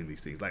be doing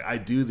these things. Like I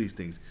do these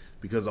things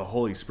because the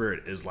Holy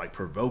Spirit is like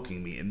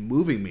provoking me and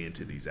moving me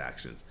into these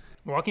actions.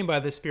 Walking by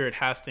the Spirit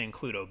has to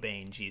include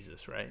obeying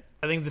Jesus, right?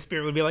 I think the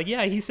Spirit would be like,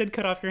 yeah, he said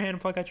cut off your hand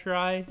and pluck out your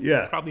eye.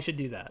 Yeah. Probably should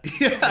do that.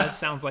 Yeah. That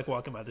sounds like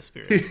walking by the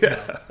Spirit.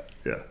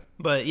 Yeah.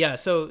 But yeah,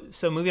 so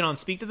moving on,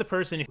 speak to the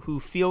person who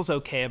feels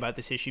okay about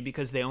this issue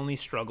because they only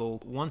struggle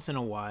once in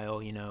a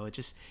while. You know, it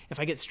just, if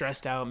I get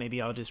stressed out,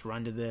 maybe I'll just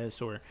run to this,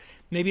 or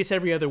maybe it's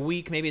every other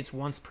week, maybe it's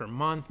once per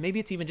month, maybe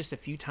it's even just a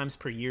few times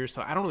per year.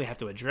 So I don't really have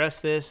to address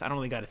this. I don't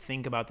really got to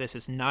think about this.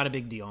 It's not a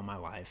big deal in my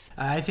life.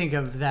 I think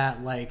of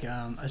that like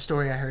a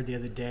story I heard the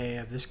other day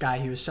of this guy.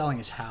 He was selling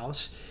his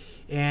house,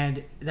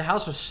 and the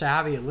house was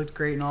savvy. It looked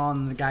great and all,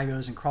 and the guy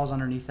goes and crawls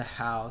underneath the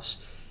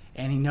house,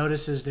 and he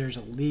notices there's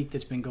a leak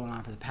that's been going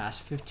on for the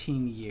past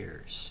 15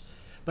 years.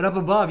 But up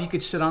above, you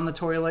could sit on the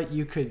toilet,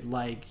 you could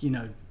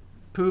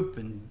poop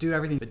and do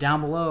everything. But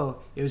down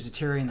below, it was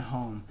deteriorating the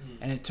home.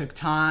 And it took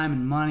time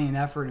and money and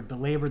effort. It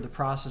belabored the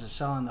process of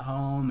selling the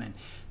home. And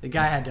the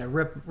guy had to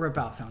rip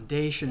out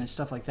foundation and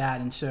stuff like that.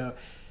 And so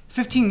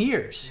 15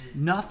 years,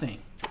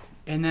 nothing.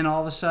 And then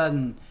all of a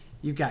sudden,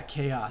 you've got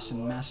chaos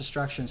and mass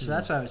destruction. So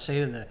that's what I would say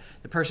to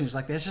the person who's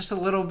like, "It's just a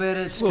little bit."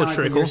 It's kind of like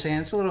what you're saying.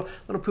 It's a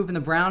little poop in the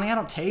brownie. I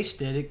don't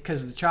taste it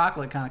because the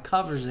chocolate kind of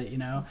covers it,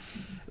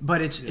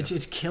 But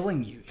it's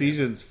killing you.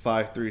 Ephesians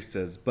 5:3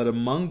 says, "But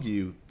among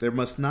you there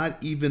must not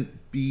even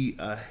be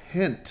a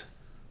hint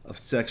of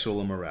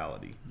sexual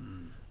immorality."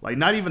 Like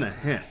not even a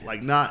hint.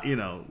 Like not,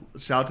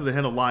 shout out to the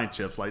hint of line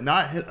chips. Like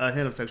not a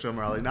hint of sexual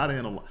immorality. Not a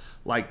hint of,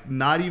 like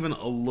not even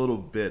a little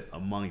bit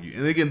among you.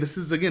 And again, this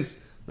is against,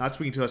 not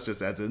speaking to us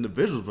just as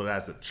individuals, but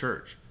as a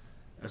church.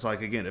 It's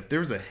like, again, if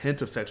there's a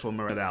hint of sexual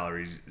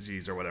immorality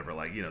or whatever,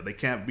 like, they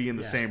can't be in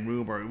the same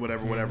room or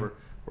whatever,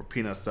 where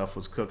peanut stuff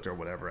was cooked or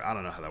whatever. I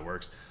don't know how that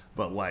works.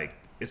 But, like,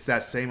 it's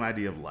that same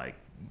idea of, like,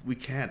 we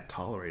can't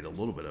tolerate a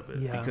little bit of it.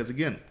 Yeah. Because,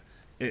 again,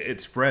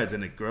 it spreads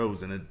and it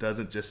grows and it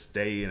doesn't just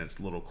stay in its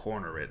little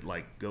corner. It,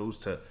 like, goes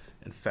to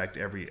infect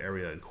every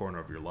area and corner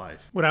of your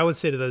life. What I would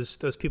say to those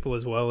people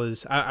as well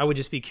is I would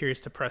just be curious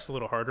to press a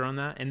little harder on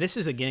that. And this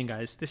is, again,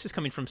 guys, this is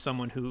coming from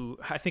someone who,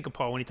 I think of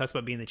Paul when he talks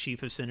about being the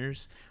chief of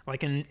sinners.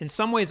 Like in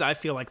some ways I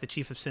feel like the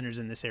chief of sinners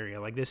in this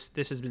area. Like this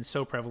has been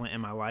so prevalent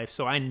in my life.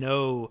 So I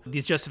know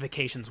these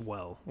justifications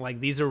well. Like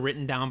these are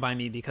written down by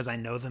me because I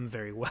know them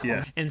very well.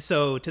 Yeah. And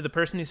so to the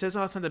person who says,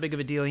 oh, it's not that big of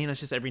a deal, it's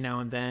just every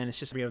now and then, it's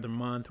just every other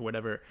month or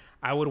whatever,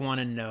 I would want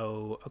to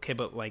know, okay,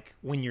 but like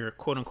when you're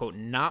quote unquote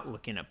not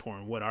looking at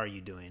porn, what are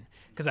you doing?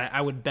 Because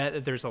I would bet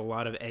that there's a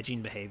lot of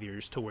edging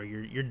behaviors to where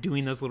you're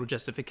doing those little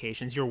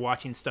justifications. You're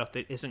watching stuff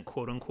that isn't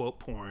quote-unquote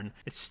porn.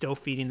 It's still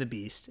feeding the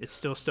beast. It's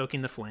still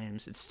stoking the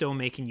flames. It's still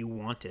making you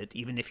want it,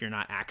 even if you're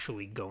not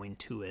actually going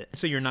to it.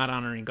 So you're not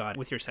honoring God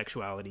with your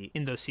sexuality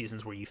in those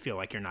seasons where you feel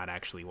like you're not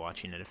actually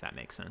watching it, if that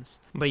makes sense.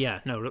 But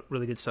yeah, no,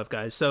 really good stuff,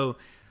 guys. So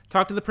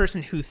talk to the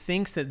person who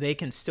thinks that they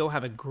can still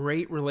have a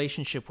great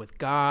relationship with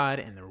God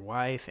and their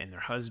wife and their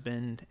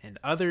husband and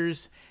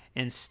others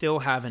and still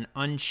have an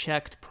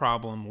unchecked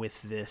problem with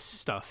this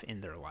stuff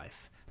in their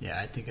life. Yeah,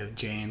 I think of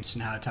James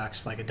and how it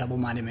talks like a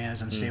double-minded man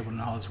is unstable in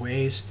all his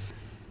ways.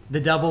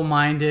 The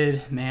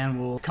double-minded man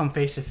will come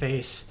face to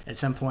face at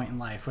some point in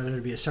life, whether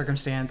it be a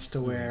circumstance to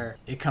where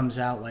it comes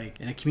out like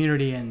in a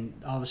community and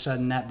all of a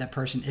sudden that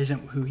person isn't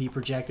who he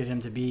projected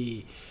him to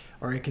be,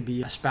 or it could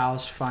be a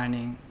spouse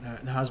finding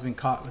the husband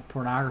caught with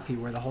pornography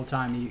where the whole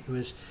time he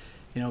was,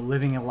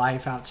 living a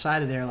life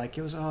outside of there like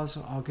it was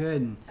all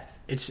good. And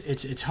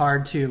it's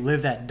hard to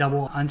live that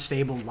double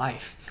unstable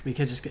life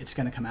because it's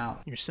going to come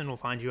out. Your sin will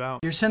find you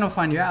out. Your sin will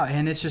find you out,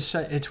 and it's just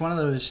it's one of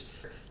those.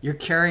 You're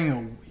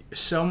carrying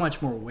so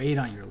much more weight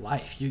on your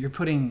life. You're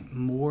putting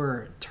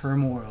more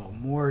turmoil,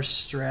 more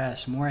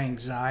stress, more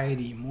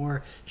anxiety,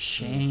 more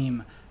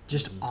shame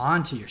just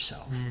onto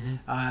yourself.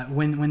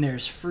 When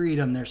there's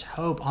freedom, there's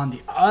hope on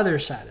the other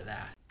side of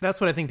that. That's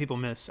what I think people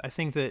miss. I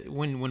think that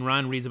when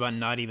Ron reads about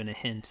not even a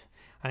hint,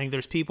 I think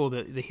there's people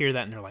that hear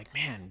that and they're like,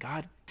 man,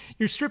 God,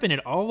 you're stripping it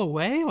all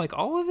away, like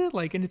all of it,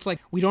 like, and it's like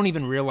we don't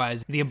even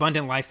realize the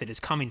abundant life that is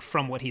coming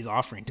from what he's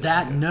offering to us.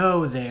 That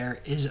no there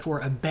is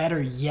for a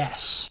better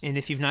yes. And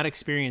if you've not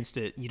experienced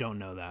it, you don't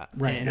know that.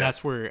 Right. And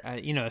that's where,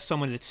 as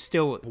someone that's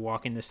still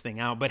walking this thing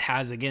out, but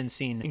has again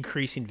seen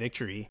increasing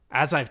victory,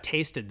 as I've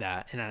tasted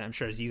that, and I'm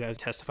sure as you guys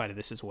testify to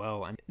this as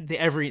well,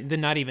 the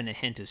not even a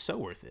hint is so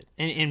worth it.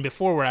 And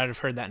before where I'd have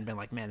heard that and been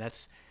like, man,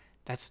 that's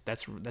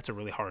a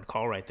really hard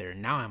call right there.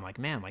 Now I'm like,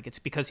 man, like it's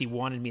because he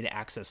wanted me to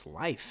access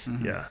life.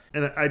 Yeah.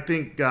 And I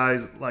think,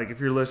 guys, like if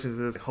you're listening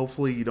to this,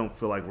 hopefully you don't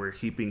feel like we're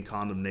heaping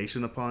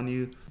condemnation upon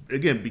you.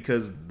 Again,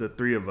 because the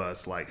three of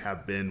us like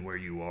have been where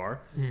you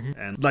are.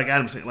 And like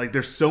Adam's saying, like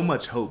there's so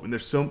much hope and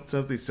there's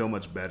something so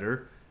much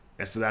better.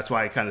 And so that's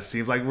why it kind of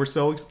seems like we're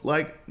so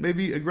like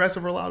maybe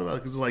aggressive or loud about it.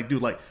 Because it's like,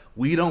 dude, like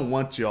we don't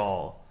want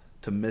y'all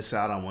to miss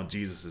out on what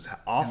Jesus is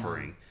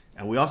offering.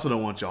 And we also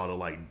don't want y'all to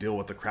like deal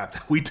with the crap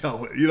that we dealt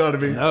with. You know what I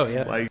mean? Oh,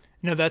 yeah. Like,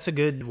 that's a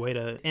good way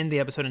to end the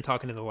episode and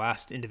talking to the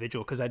last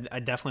individual, because I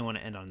definitely want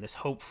to end on this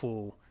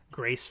hopeful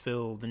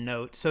grace-filled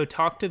note. So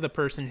talk to the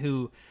person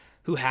who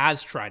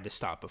has tried to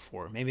stop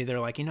before. Maybe they're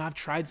like, I've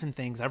tried some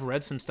things. I've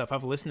read some stuff.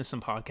 I've listened to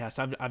some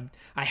podcasts.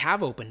 I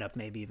have opened up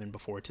maybe even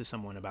before to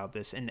someone about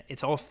this, and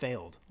it's all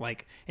failed.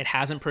 Like, it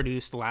hasn't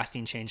produced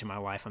lasting change in my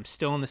life. I'm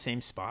still in the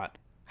same spot.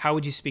 How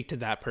would you speak to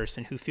that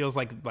person who feels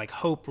like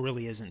hope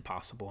really isn't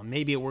possible? And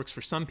maybe it works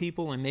for some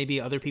people, and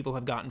maybe other people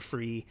have gotten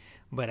free,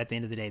 but at the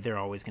end of the day, they're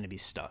always going to be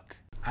stuck.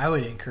 I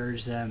would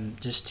encourage them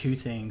just two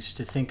things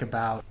to think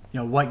about.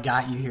 What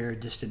got you here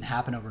just didn't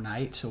happen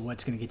overnight. So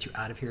what's going to get you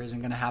out of here isn't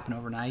going to happen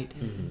overnight.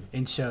 Mm-hmm.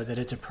 And so that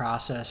it's a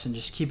process, and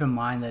just keep in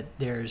mind that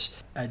there's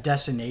a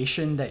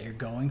destination that you're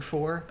going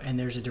for, and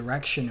there's a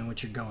direction in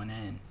which you're going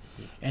in.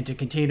 And to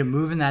continue to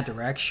move in that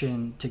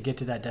direction to get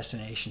to that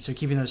destination. So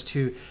keeping those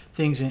two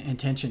things in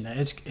tension, that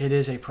it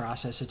is a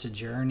process, it's a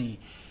journey.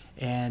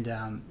 And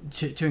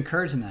to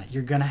encourage them that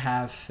you're going to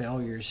have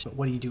failures, but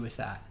what do you do with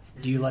that?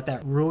 Do you let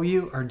that rule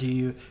you, or do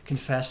you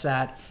confess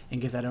that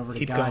and give that over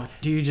to God? Going.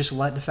 Do you just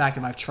let the fact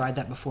that I've tried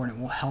that before and it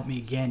won't help me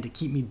again to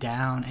keep me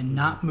down and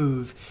not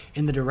move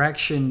in the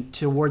direction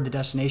toward the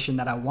destination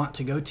that I want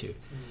to go to?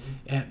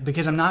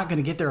 Because I'm not going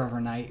to get there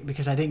overnight,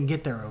 because I didn't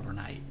get there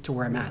overnight to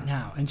where I'm at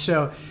now. And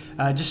so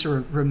just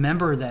to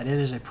remember that it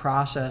is a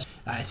process,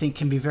 I think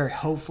can be very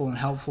hopeful and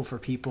helpful for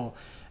people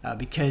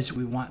because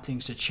we want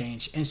things to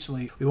change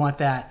instantly. We want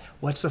that,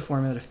 what's the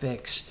formula to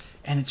fix?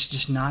 And it's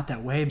just not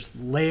that way. There's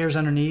layers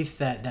underneath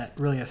that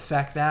really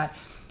affect that.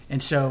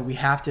 And so we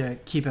have to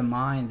keep in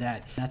mind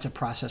that that's a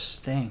process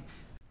thing.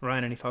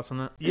 Ryan, any thoughts on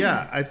that?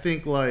 Yeah, I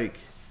think like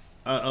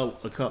a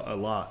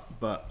lot.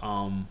 But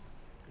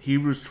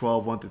Hebrews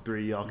 12,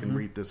 1-3, y'all can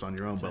read this on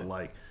your own. That's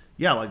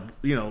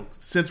but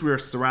since we are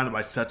surrounded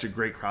by such a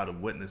great crowd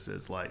of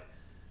witnesses,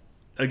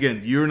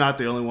 again, you're not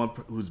the only one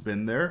who's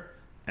been there.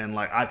 And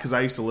because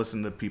I used to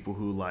listen to people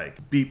who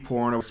beat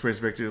porn or experience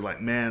victory,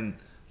 man,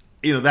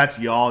 that's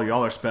y'all.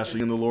 Y'all are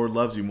special, and the Lord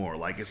loves you more.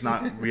 It's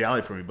not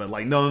reality for me. But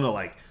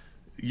no.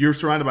 You're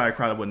surrounded by a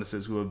crowd of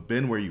witnesses who have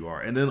been where you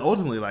are, and then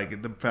ultimately,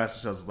 the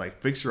passage tells us,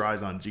 fix your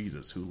eyes on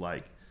Jesus, who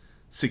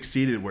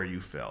succeeded where you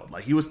failed.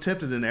 He was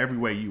tempted in every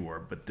way you were,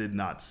 but did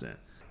not sin.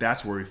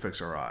 That's where we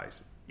fix our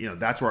eyes.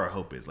 That's where our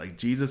hope is.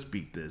 Jesus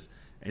beat this,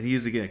 and He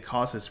is again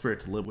caused His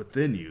Spirit to live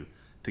within you,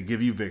 to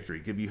give you victory,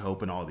 give you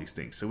hope, and all these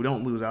things. So we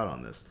don't lose out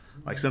on this.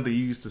 Something you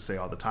used to say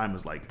all the time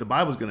is the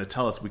Bible's going to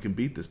tell us we can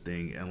beat this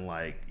thing,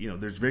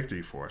 and there's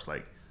victory for us.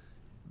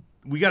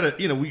 We got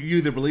to, you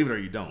either believe it or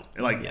you don't.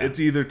 It's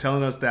either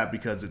telling us that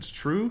because it's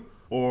true,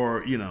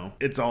 or,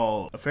 it's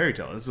all a fairy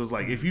tale. So it's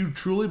if you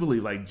truly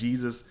believe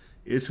Jesus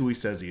is who He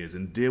says He is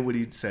and did what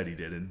He said He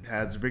did and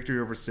has victory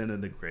over sin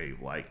in the grave,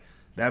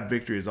 that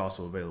victory is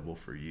also available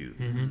for you.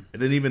 Mm-hmm.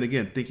 And then even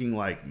again, thinking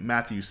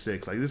Matthew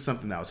 6, this is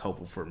something that was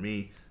helpful for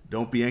me.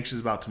 Don't be anxious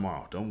about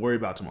tomorrow. Don't worry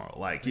about tomorrow.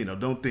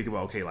 Don't think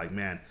about,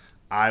 man,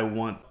 I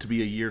want to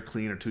be a year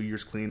clean or 2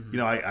 years clean.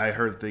 Mm-hmm. I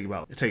heard the thing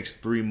about it takes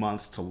 3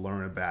 months to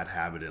learn a bad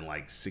habit and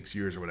 6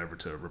 years or whatever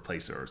to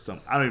replace it or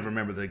something. I don't even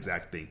remember the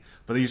exact thing.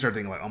 But then you start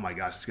thinking oh my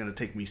gosh, it's going to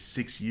take me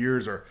 6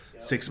 years or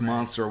 6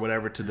 months or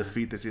whatever to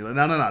defeat this.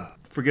 No.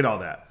 Forget all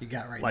that. You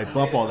got right now.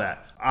 Bump all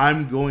that.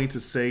 I'm going to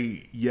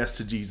say yes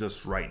to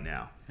Jesus right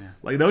now.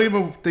 Yeah. Don't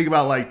even think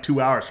about 2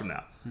 hours from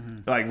now.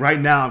 Mm-hmm. Right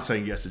now I'm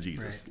saying yes to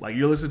Jesus. Right.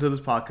 You're listening to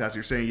this podcast,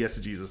 you're saying yes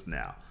to Jesus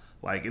now.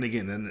 And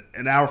again, in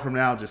an hour from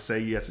now, just say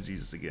yes to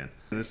Jesus again.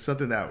 And it's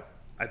something that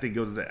I think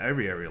goes into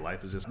every area of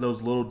life, is just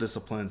those little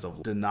disciplines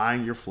of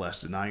denying your flesh,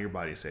 denying your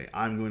body, say,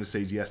 I'm going to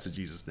say yes to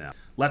Jesus now.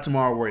 Let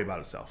tomorrow worry about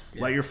itself.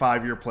 Yeah. Let your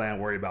 5-year plan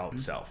worry about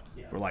itself.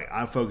 Yeah. We're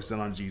I'm focusing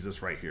on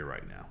Jesus right here,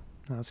 right now.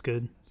 That's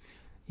good.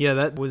 Yeah,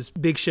 that was a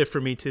big shift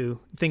for me too.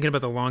 Thinking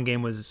about the long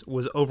game was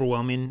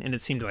overwhelming, and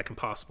it seemed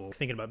impossible.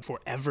 Thinking about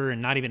forever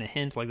and not even a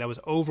hint, that was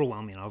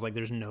overwhelming. I was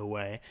there's no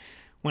way.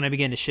 When I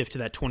began to shift to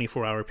that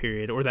 24-hour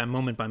period, or that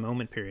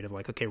moment-by-moment period of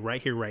okay, right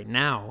here, right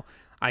now,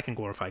 I can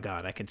glorify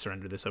God. I can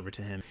surrender this over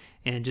to Him.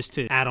 And just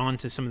to add on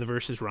to some of the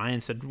verses Ryan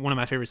said, one of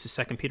my favorites is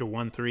 2 Peter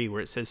 1:3,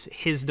 where it says,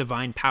 His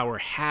divine power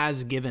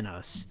has given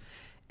us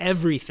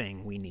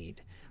everything we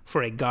need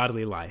for a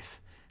godly life,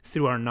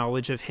 through our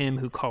knowledge of Him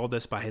who called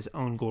us by His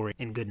own glory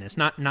and goodness.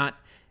 Not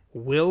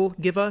will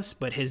give us,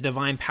 but His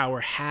divine power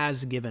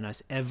has given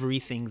us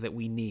everything that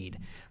we need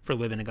for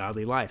living a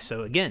godly life.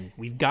 So again,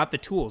 we've got the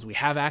tools. We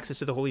have access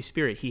to the Holy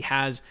Spirit. He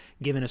has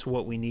given us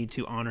what we need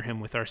to honor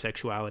Him with our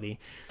sexuality.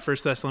 1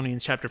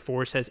 Thessalonians chapter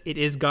 4 says, it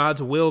is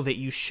God's will that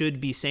you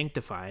should be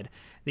sanctified,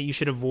 that you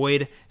should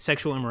avoid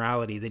sexual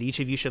immorality, that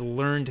each of you should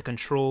learn to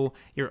control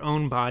your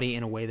own body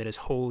in a way that is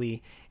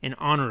holy and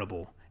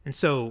honorable. And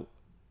so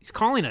He's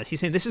calling us.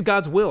 He's saying, this is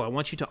God's will. I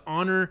want you to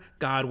honor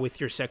God with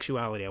your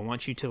sexuality. I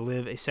want you to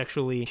live a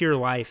sexually pure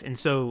life. And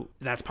so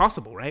that's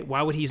possible, right?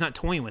 Why would He's not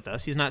toying with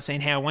us? He's not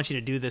saying, hey, I want you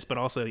to do this, but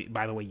also,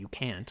 by the way, you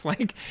can't.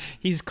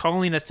 He's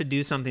calling us to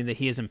do something that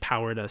He has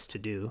empowered us to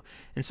do.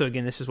 And so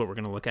again, this is what we're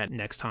going to look at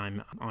next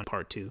time on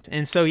part 2.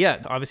 And so,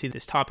 yeah, obviously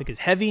this topic is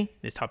heavy.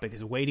 This topic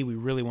is weighty. We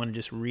really want to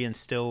just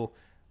reinstill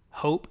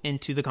hope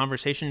into the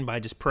conversation by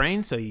just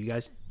praying. So you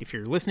guys, if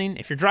you're listening,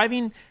 if you're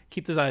driving,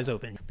 keep those eyes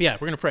open. But yeah,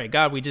 we're going to pray.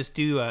 God, we just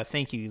do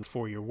thank you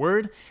for your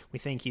word. We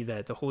thank you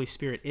that the Holy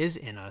Spirit is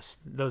in us.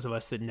 Those of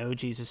us that know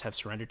Jesus, have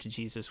surrendered to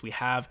Jesus. We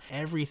have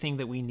everything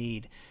that we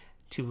need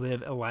to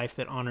live a life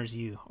that honors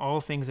you.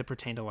 All things that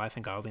pertain to life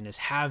and godliness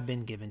have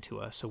been given to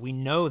us. So we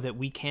know that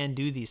we can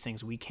do these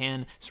things. We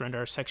can surrender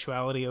our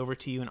sexuality over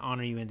to you and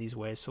honor you in these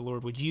ways. So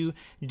Lord, would you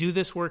do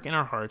this work in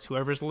our hearts?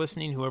 Whoever's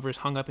listening, whoever's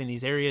hung up in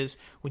these areas,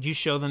 would you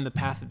show them the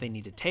path that they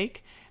need to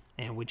take?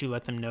 And would you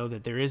let them know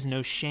that there is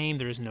no shame,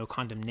 there is no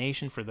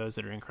condemnation for those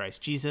that are in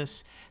Christ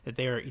Jesus, that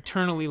they are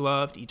eternally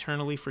loved,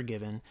 eternally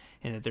forgiven,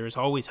 and that there is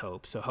always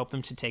hope. So help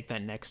them to take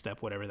that next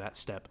step, whatever that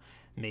step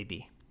may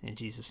be. In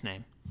Jesus'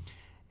 name.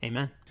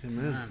 Amen.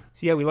 Amen.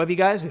 So yeah, we love you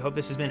guys. We hope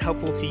this has been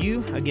helpful to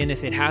you. Again,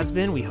 if it has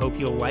been, we hope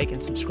you'll like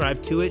and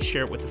subscribe to it,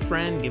 share it with a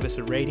friend, give us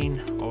a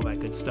rating, all that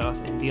good stuff,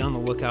 and be on the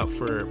lookout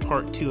for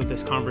part 2 of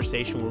this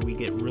conversation where we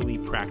get really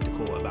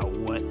practical about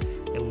what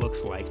it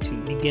looks like to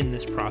begin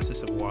this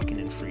process of walking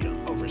in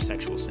freedom over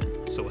sexual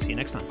sin. So we'll see you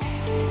next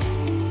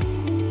time.